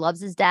mom. He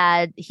loves his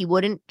dad. He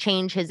wouldn't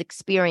change his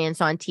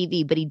experience on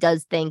TV, but he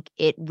does think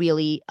it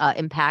really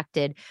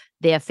impacted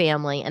their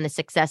family and the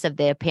success of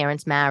their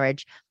parents'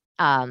 marriage.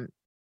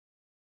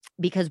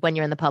 Because when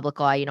you're in the public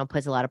eye,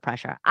 puts a lot of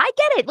pressure. I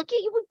get it. Look at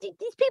you.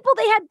 These people,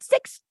 they had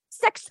 6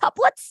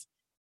 sextuplets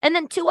and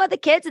then 2 other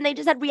kids, and they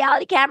just had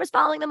reality cameras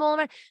following them all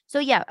around. So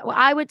yeah,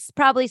 I would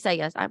probably say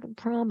yes. I would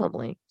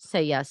probably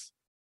say yes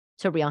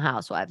to Real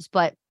Housewives,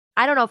 but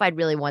I don't know if I'd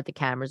really want the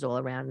cameras all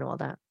around and all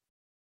that.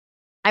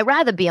 I'd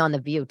rather be on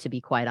The View, to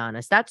be quite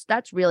honest.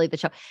 That's really the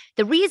show.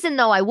 The reason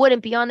though I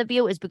wouldn't be on The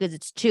View is because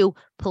it's too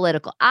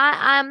political.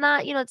 I'm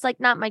not, it's like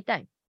not my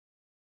thing.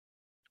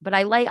 But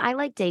I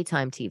like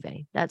daytime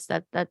TV. That's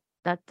like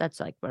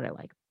what I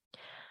like.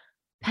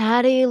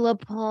 Patti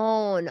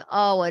LuPone.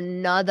 Oh,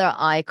 another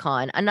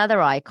icon.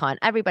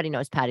 Everybody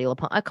knows Patti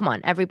LuPone. Oh, come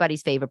on.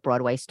 Everybody's favorite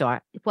Broadway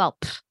star. Well,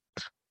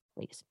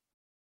 please.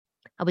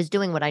 I was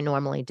doing what I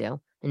normally do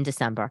in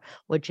December,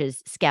 which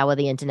is scour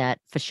the internet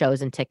for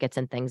shows and tickets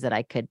and things that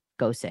I could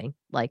go see,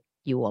 like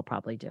you all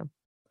probably do.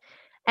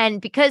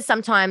 And because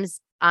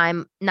sometimes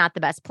I'm not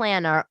the best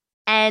planner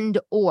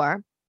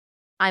or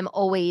I'm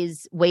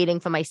always waiting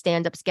for my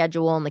stand-up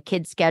schedule and the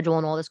kids' schedule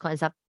and all this kind of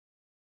stuff,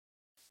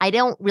 I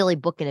don't really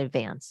book in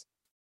advance.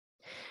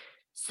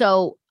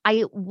 So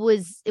it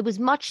was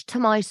much to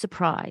my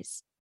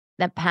surprise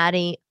that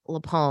Patti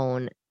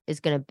LuPone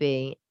is going to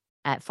be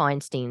at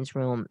Feinstein's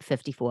room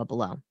 54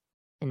 below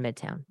in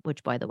Midtown,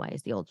 which, by the way,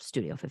 is the old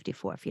Studio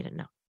 54, if you didn't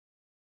know.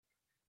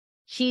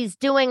 She's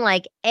doing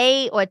like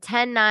 8 or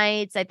 10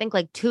 nights, I think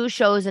like 2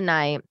 shows a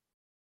night,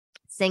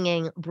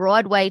 singing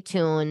Broadway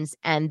tunes.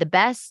 And the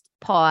best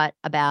part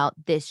about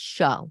this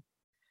show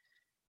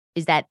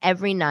is that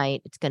every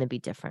night it's going to be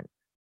different.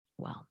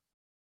 Well,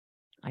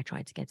 I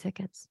tried to get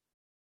tickets.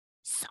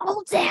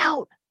 Sold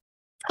out.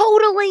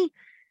 Totally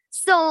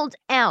sold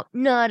out.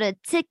 Not a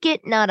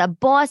ticket, not a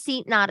bar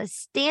seat, not a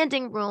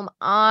standing room.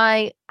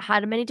 I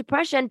had a mini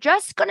depression.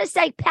 Just going to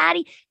say,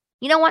 Patti,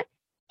 you know what?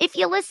 If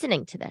you're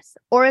listening to this,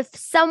 or if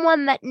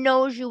someone that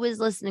knows you is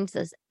listening to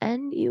this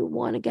and you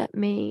want to get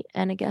me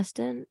and a guest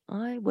in,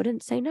 I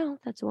wouldn't say no.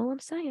 That's all I'm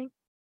saying.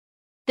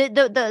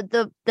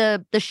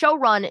 The show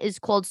run is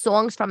called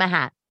Songs from a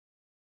Hat.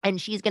 And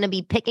she's going to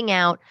be picking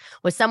out,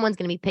 or someone's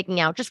going to be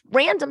picking out just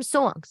random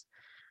songs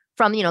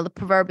from, the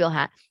proverbial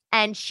hat.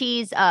 And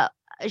she's going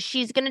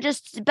to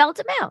just belt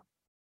them out.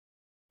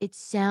 It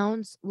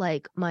sounds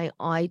like my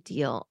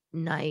ideal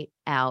night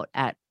out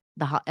at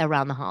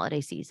around the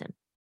holiday season.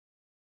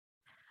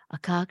 A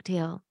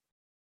cocktail,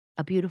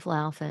 a beautiful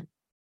outfit,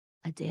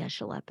 a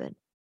dash of leopard,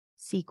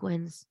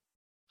 sequins,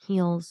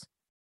 heels,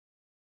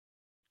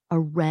 a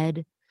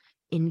red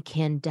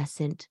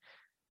incandescent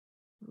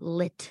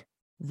lit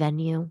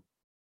venue,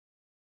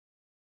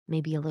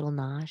 maybe a little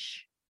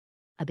nosh,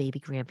 a baby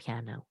grand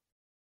piano,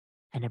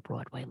 and a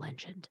Broadway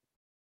legend.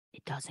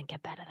 It doesn't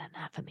get better than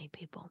that for me,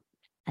 people.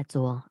 That's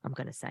all I'm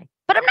going to say.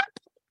 But I'm not,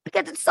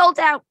 because it's sold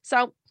out.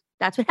 So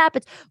that's what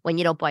happens when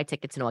you don't buy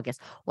tickets in August.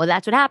 Well,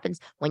 that's what happens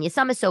when your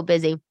summer's so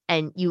busy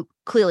and you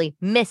clearly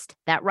missed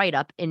that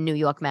write-up in The New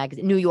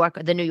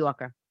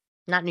Yorker.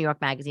 Not New York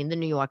Magazine, The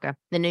New Yorker.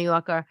 The New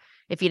Yorker,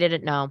 if you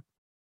didn't know,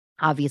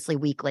 obviously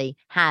weekly,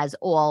 has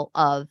all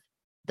of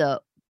the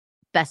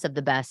best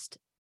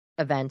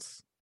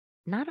events.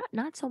 Not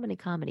so many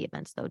comedy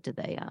events though. Do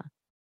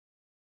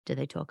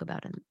they talk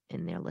about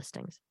in their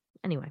listings?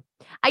 Anyway,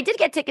 I did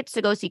get tickets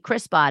to go see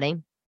Chris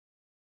Botti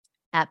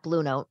at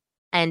Blue Note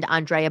and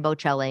Andrea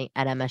Bocelli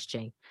at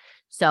MSG.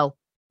 So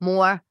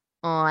more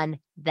on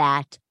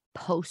that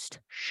post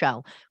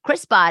show.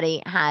 Chris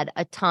Botti had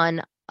a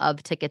ton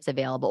of tickets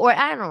available, or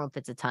I don't know if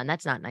it's a ton.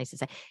 That's not nice to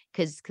say,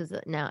 because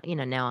now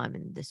now I'm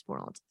in this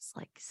world. It's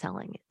like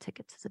selling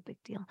tickets is a big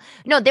deal.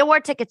 No, there were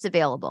tickets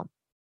available.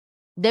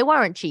 They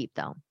weren't cheap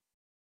though.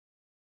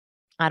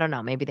 I don't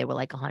know. Maybe they were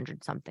like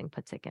 100 something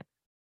per ticket.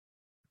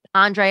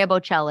 Andrea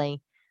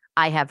Bocelli,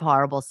 I have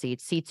horrible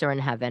seats. Seats are in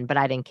heaven, but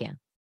I didn't care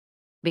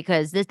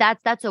because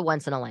that's a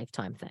once in a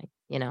lifetime thing,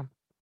 and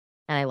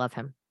I love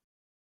him.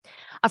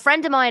 A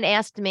friend of mine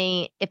asked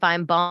me if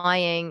I'm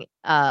buying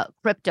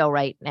crypto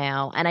right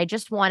now, and I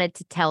just wanted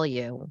to tell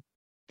you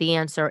the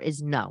answer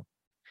is no,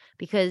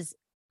 because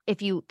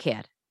if you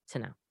cared to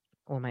know,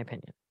 or my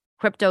opinion,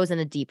 crypto's in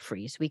a deep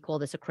freeze. We call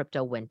this a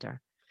crypto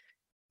winter.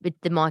 But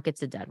the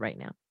markets are dead right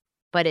now,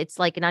 but it's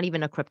like not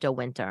even a crypto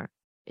winter.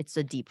 It's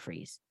a deep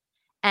freeze.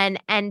 And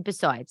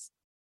besides,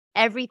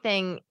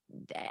 everything's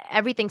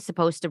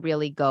supposed to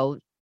really go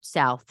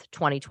south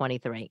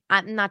 2023.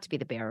 I'm not to be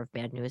the bearer of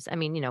bad news. I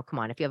mean, come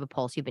on, if you have a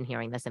pulse, you've been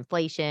hearing this.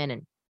 Inflation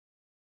and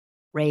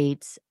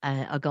rates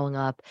are going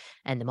up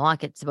and the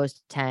market's supposed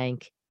to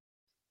tank.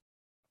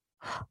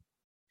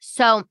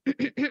 So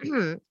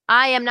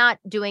I am not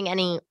doing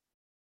any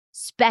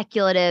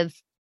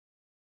speculative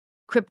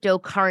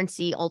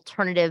cryptocurrency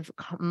alternative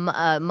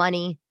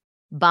money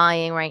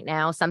buying right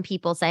now. Some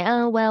people say,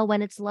 oh, well,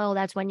 when it's low,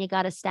 that's when you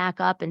got to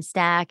stack up and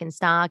stack and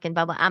stock and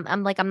blah, blah.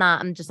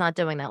 I'm just not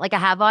doing that. Like,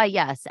 have I?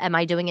 Yes. Am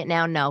I doing it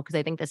now? No, because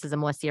I think this is a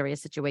more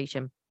serious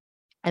situation.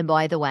 And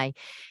by the way,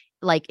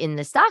 like in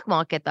the stock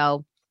market,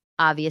 though,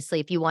 obviously,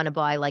 if you want to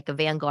buy like a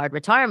Vanguard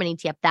retirement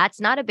ETF,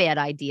 that's not a bad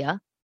idea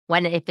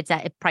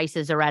if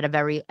prices are at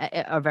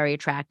are very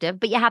attractive,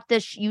 but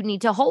you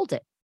need to hold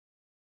it.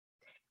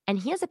 And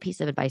here's a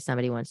piece of advice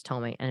somebody once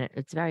told me, and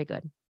it's very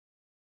good.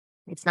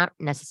 It's not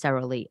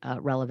necessarily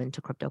relevant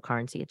to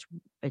cryptocurrency.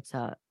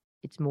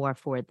 It's more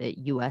for the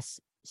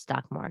U.S.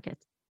 stock market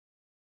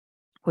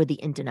or the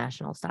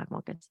international stock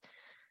markets.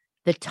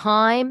 The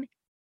time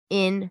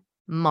in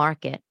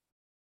market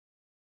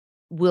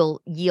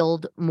will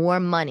yield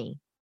more money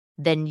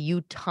than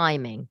you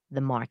timing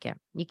the market.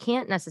 You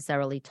can't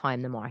necessarily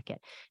time the market.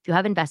 If you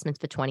have investments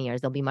for 20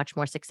 years, they'll be much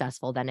more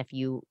successful than if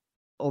you,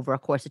 over a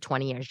course of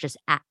 20 years,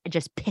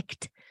 just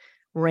picked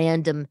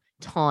random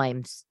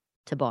times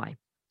to buy.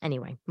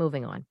 Anyway,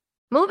 moving on.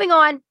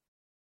 Can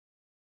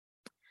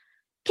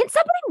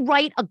somebody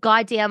write a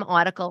goddamn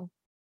article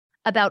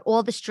about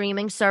all the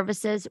streaming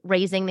services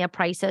raising their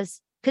prices?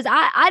 Because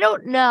I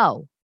don't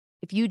know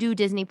if you do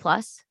Disney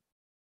Plus.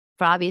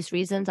 For obvious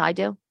reasons, I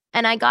do.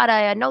 And I got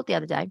a note the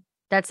other day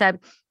that said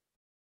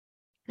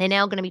they're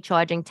now going to be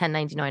charging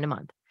 $10.99 a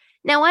month.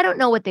 Now, I don't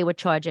know what they were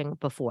charging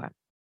before.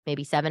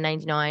 Maybe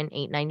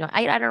 $7.99, $8.99.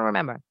 I don't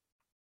remember.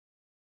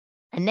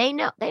 And they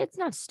know it's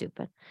not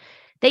stupid.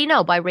 They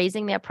know by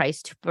raising their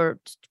price for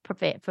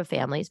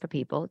families, for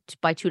people,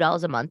 by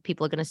 $2 a month,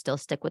 people are going to still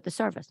stick with the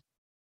service.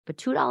 But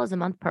 $2 a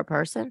month per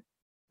person,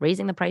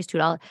 raising the price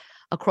 $2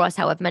 across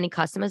however many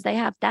customers they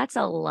have, that's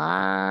a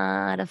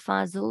lot of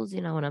fazools.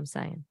 You know what I'm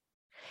saying?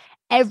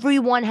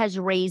 Everyone has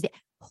raised it.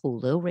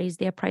 Hulu raised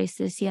their price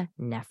this year.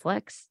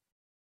 Netflix,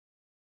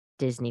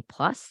 Disney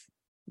Plus.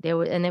 There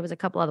was a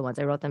couple other ones.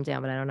 I wrote them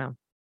down, but I don't know.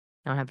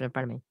 I don't have it in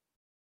front of me.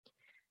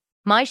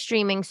 My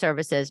streaming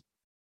services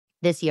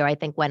this year, I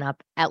think, went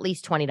up at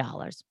least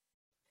 $20.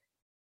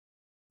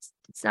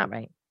 It's not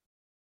right.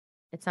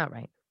 It's not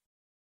right.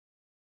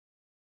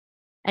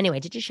 Anyway,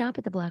 did you shop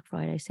at the Black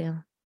Friday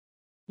sale?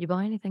 You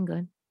buy anything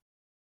good?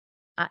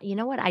 You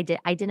know what I did?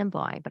 I didn't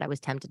buy, but I was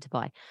tempted to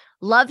buy.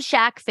 Love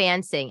Shack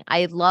Fancy.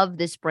 I love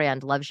this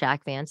brand, Love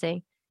Shack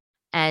Fancy.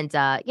 And,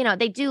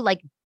 they do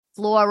like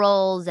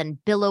florals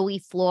and billowy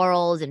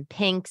florals and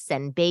pinks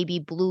and baby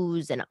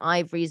blues and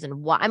ivories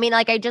and what. I mean,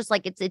 like, I just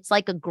like, it's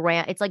like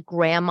it's like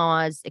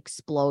grandma's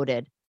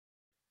exploded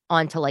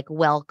onto like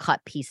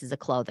well-cut pieces of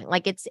clothing.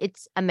 Like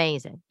it's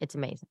amazing. It's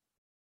amazing.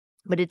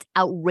 But it's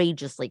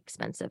outrageously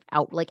expensive,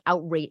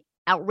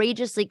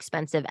 outrageously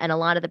expensive. And a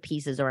lot of the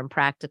pieces are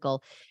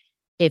impractical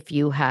if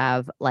you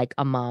have like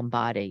a mom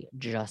body,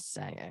 just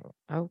saying.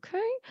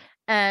 Okay.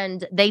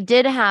 And they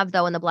did have,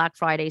 though, in the Black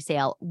Friday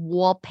sale,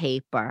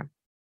 wallpaper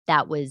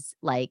that was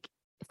like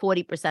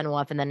 40%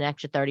 off and then an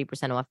extra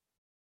 30% off.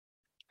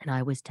 And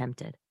I was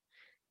tempted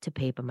to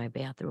paper my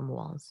bathroom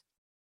walls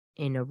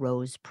in a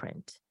rose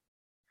print.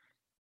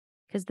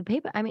 Because the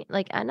paper, I mean,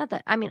 like,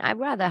 I'd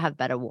rather have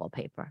better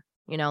wallpaper,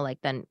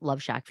 than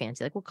Love Shack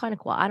Fancy. Like, what kind of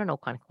quality? I don't know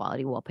what kind of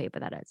quality wallpaper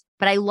that is.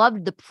 But I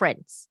loved the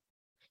prints.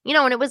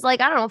 And it was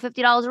like, I don't know,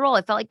 $50 a roll.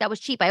 I felt like that was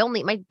cheap.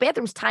 My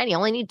bathroom's tiny. I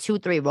only need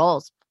 2-3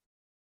 rolls.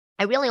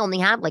 I really only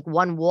have like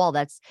one wall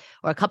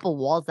or a couple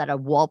walls that are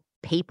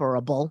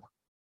wallpaperable.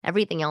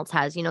 Everything else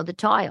has, the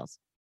tiles.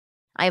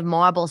 I have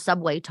marble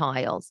subway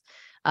tiles.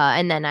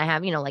 And then I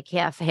have, like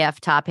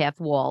half top, half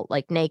wall,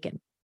 like naked.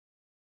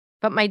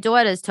 But my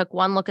daughters took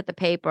one look at the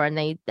paper and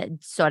they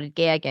started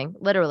gagging,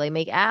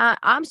 literally.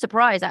 I'm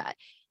surprised,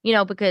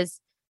 because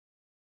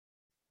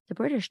the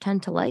British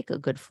tend to like a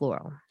good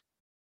floral.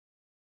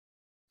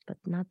 But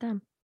not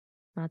them.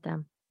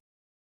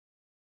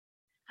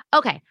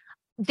 Okay.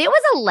 There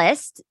was a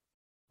list.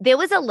 There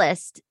was a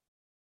list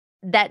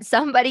that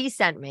somebody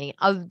sent me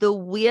of the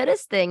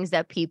weirdest things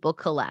that people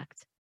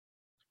collect.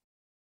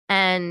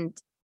 And,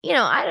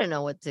 I don't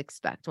know what to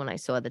expect when I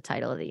saw the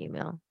title of the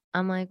email.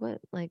 I'm like, what?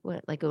 Like,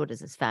 what? Like, what is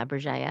this?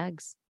 Fabergé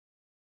eggs?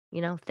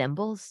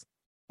 Thimbles?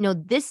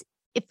 This,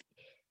 if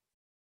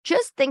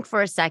just think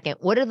for a second,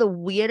 what are the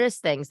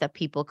weirdest things that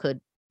people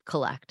could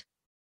collect?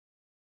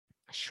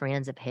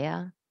 Strands of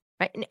hair,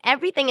 right? And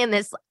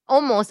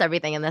almost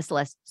everything in this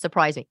list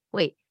surprised me.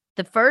 Wait,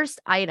 the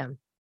first item,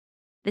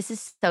 this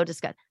is so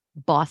disgusting.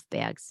 Barf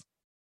bags.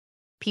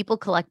 People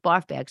collect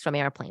barf bags from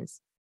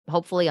airplanes,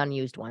 hopefully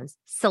unused ones.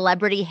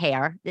 Celebrity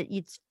hair,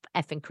 it's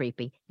effing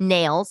creepy.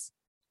 Nails,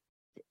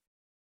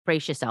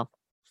 brace yourself.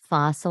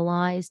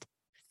 Fossilized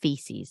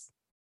feces.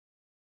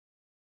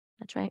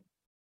 That's right.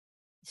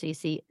 So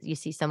you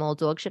see some old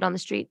dog shit on the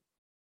street,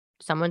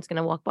 someone's going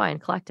to walk by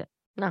and collect it.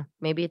 No,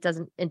 maybe it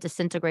doesn't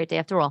disintegrate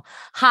after all.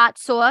 Hot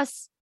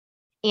sauce,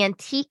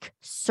 antique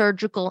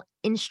surgical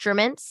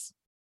instruments,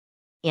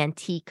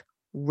 antique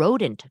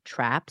rodent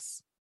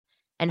traps,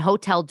 and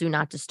hotel do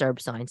not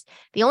disturb signs.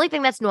 The only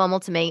thing that's normal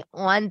to me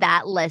on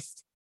that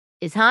list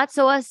is hot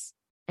sauce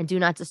and do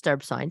not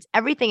disturb signs.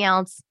 Everything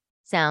else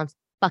sounds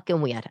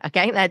fucking weird.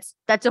 Okay, that's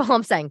all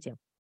I'm saying to you.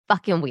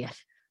 Fucking weird.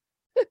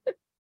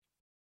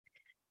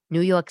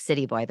 New York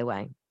City, by the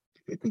way.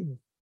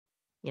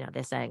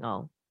 They're saying,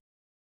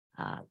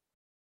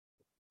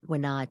 we're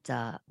gonna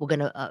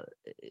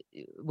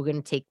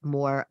take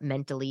more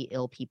mentally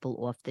ill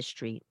people off the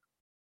street.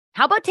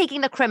 How about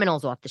taking the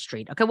criminals off the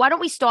street? Okay, why don't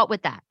we start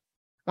with that?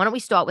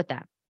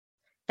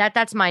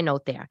 That's my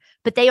note there.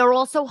 But they are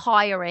also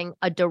hiring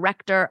a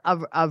director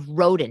of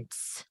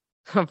rodents,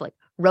 of like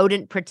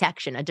rodent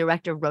protection, a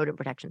director of rodent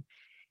protection.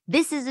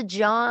 This is a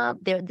job.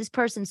 This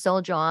person's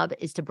sole job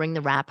is to bring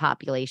the rat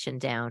population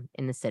down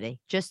in the city.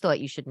 Just thought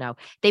you should know.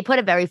 They put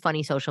a very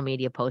funny social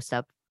media post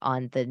up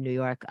on the New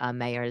York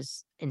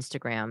mayor's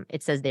Instagram.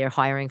 It says they're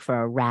hiring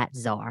for a rat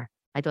czar.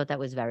 I thought that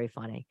was very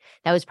funny.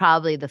 That was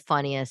probably the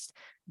funniest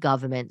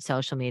government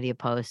social media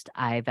post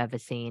I've ever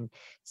seen.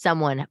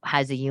 Someone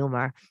has a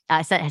humor.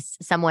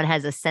 Someone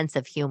has a sense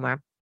of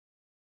humor.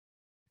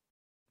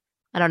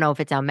 I don't know if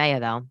it's our mayor,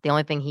 though. The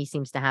only thing he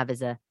seems to have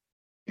is a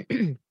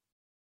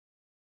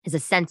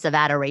sense of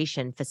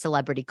adoration for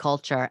celebrity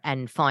culture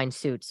and fine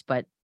suits,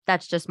 but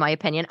that's just my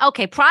opinion.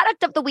 Okay,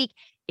 product of the week.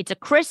 It's a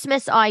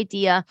Christmas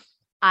idea.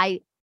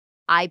 I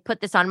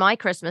put this on my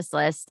Christmas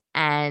list,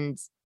 and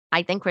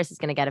I think Chris is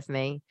going to get it for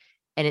me,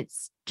 and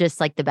it's just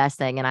like the best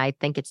thing, and I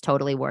think it's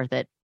totally worth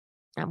it.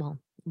 Well,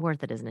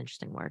 worth it is an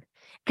interesting word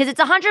because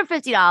it's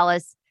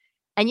 $150,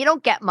 and you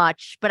don't get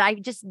much, but I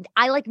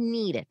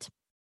need it.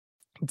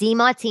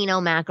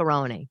 DiMartino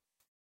macaroni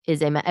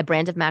is a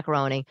brand of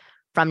macaroni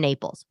from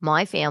Naples.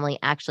 My family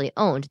actually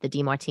owned the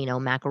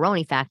DiMartino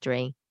macaroni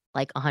factory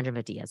like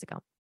 150 years ago.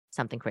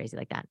 Something crazy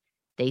like that.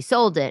 They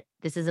sold it.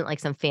 This isn't like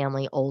some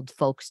family old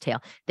folks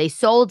tale. They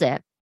sold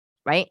it,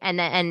 right? And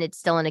it's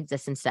still in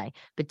existence today.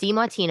 But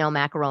DiMartino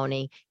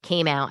macaroni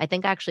came out. I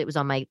think actually it was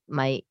on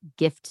my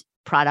gift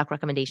product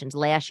recommendations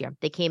last year.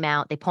 They came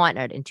out, they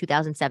partnered in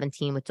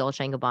 2017 with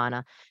Dolce &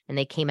 Gabbana, and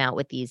they came out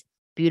with these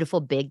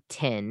beautiful big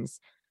tins,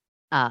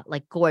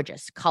 like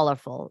gorgeous,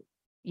 colorful,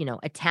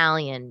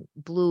 Italian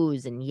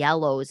blues and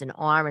yellows and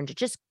orange,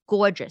 just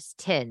gorgeous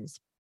tins,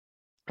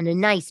 and a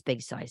nice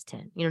big size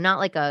tin, not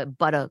like a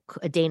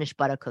Danish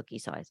butter cookie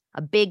size,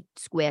 a big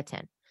square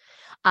tin.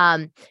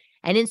 And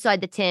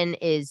inside the tin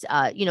is,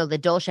 the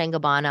Dolce &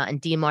 Gabbana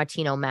and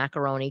DiMartino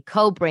macaroni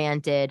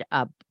co-branded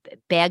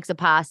bags of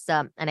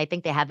pasta, and I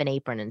think they have an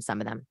apron in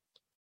some of them.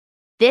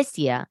 This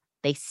year,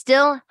 they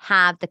still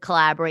have the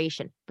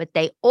collaboration, but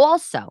they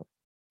also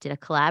did a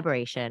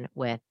collaboration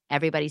with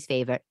everybody's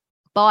favorite,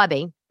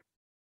 Barbie.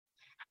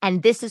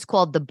 And this is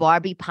called the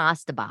Barbie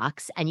Pasta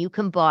Box. And you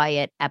can buy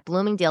it at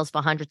Bloomingdale's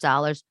for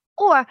 $100,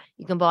 or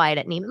you can buy it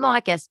at Neiman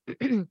Marcus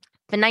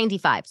for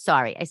 $95.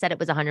 Sorry, I said it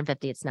was $150.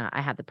 It's not.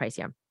 I have the price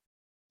here.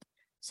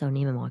 So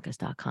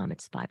NeimanMarcus.com,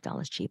 it's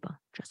 $5 cheaper.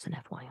 Just an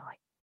FYI.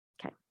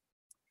 Okay.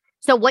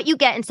 So what you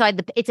get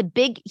inside it's a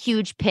big,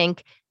 huge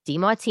pink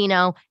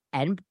DiMartino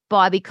and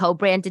Barbie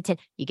co-branded tin.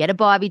 You get a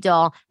Barbie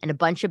doll and a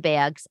bunch of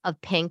bags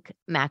of pink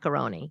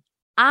macaroni.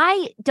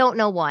 I don't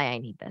know why I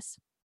need this.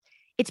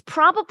 It's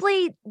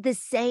probably the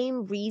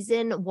same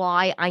reason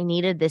why I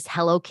needed this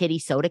Hello Kitty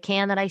soda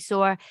can that I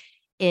saw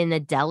in a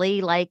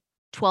deli like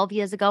 12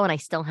 years ago, and I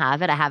still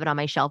have it. I have it on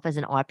my shelf as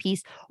an art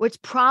piece. Or it's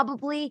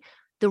probably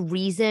the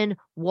reason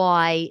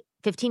why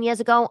 15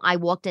 years ago I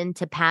walked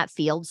into Pat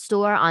Field's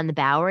store on the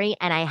Bowery,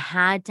 and I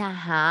had to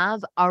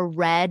have a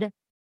red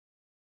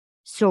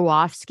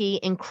Swarovski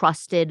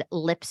encrusted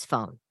lips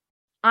phone.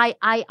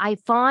 I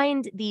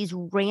find these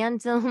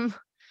random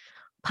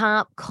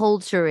pop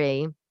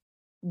culture-y,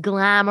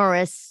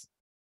 glamorous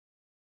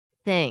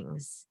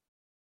things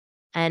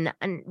and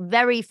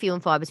very few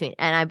and far between,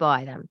 and I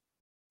buy them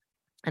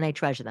and I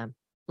treasure them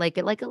like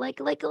a lunatic.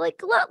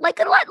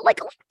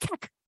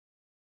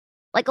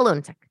 Like a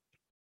lunatic.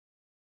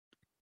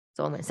 That's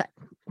all I'm gonna say.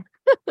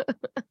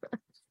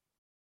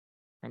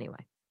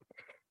 Anyway.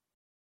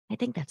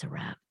 think that's a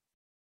wrap.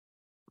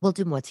 We'll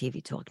do more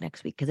TV talk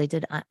next week because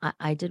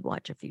I did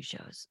watch a few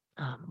shows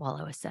while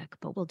I was sick,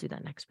 but we'll do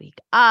that next week.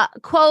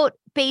 Quote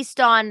based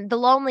on the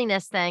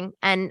loneliness thing,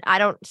 and I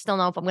don't still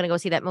know if I'm going to go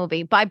see that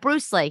movie, by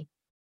Bruce Lee.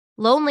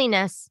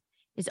 Loneliness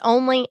is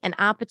only an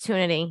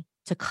opportunity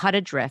to cut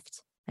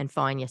adrift and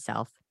find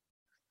yourself.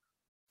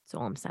 That's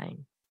all I'm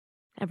saying.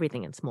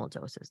 Everything in small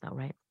doses, though,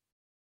 right?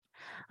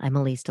 I'm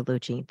Elise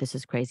DeLucci. This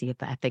is Crazy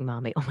Effing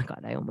Mommy. Oh my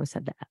God, I almost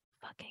said that.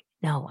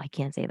 No, I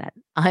can't say that.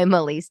 I'm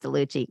Elise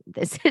DeLucci.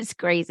 This is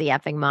Crazy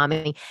Effing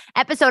Mommy.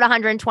 Episode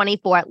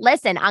 124.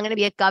 Listen, I'm going to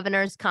be at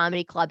Governor's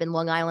Comedy Club in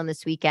Long Island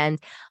this weekend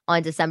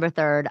on December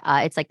 3rd.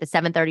 It's like the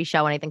 7:30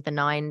 show, and I think the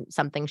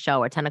 9-something show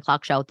or 10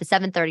 o'clock show. The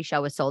 7:30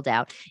 show is sold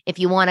out. If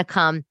you want to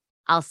come,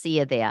 I'll see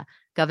you there.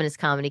 Governor's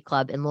Comedy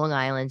Club in Long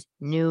Island,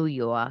 New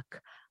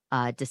York,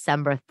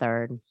 December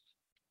 3rd.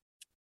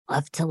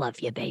 Love to love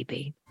you,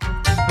 baby.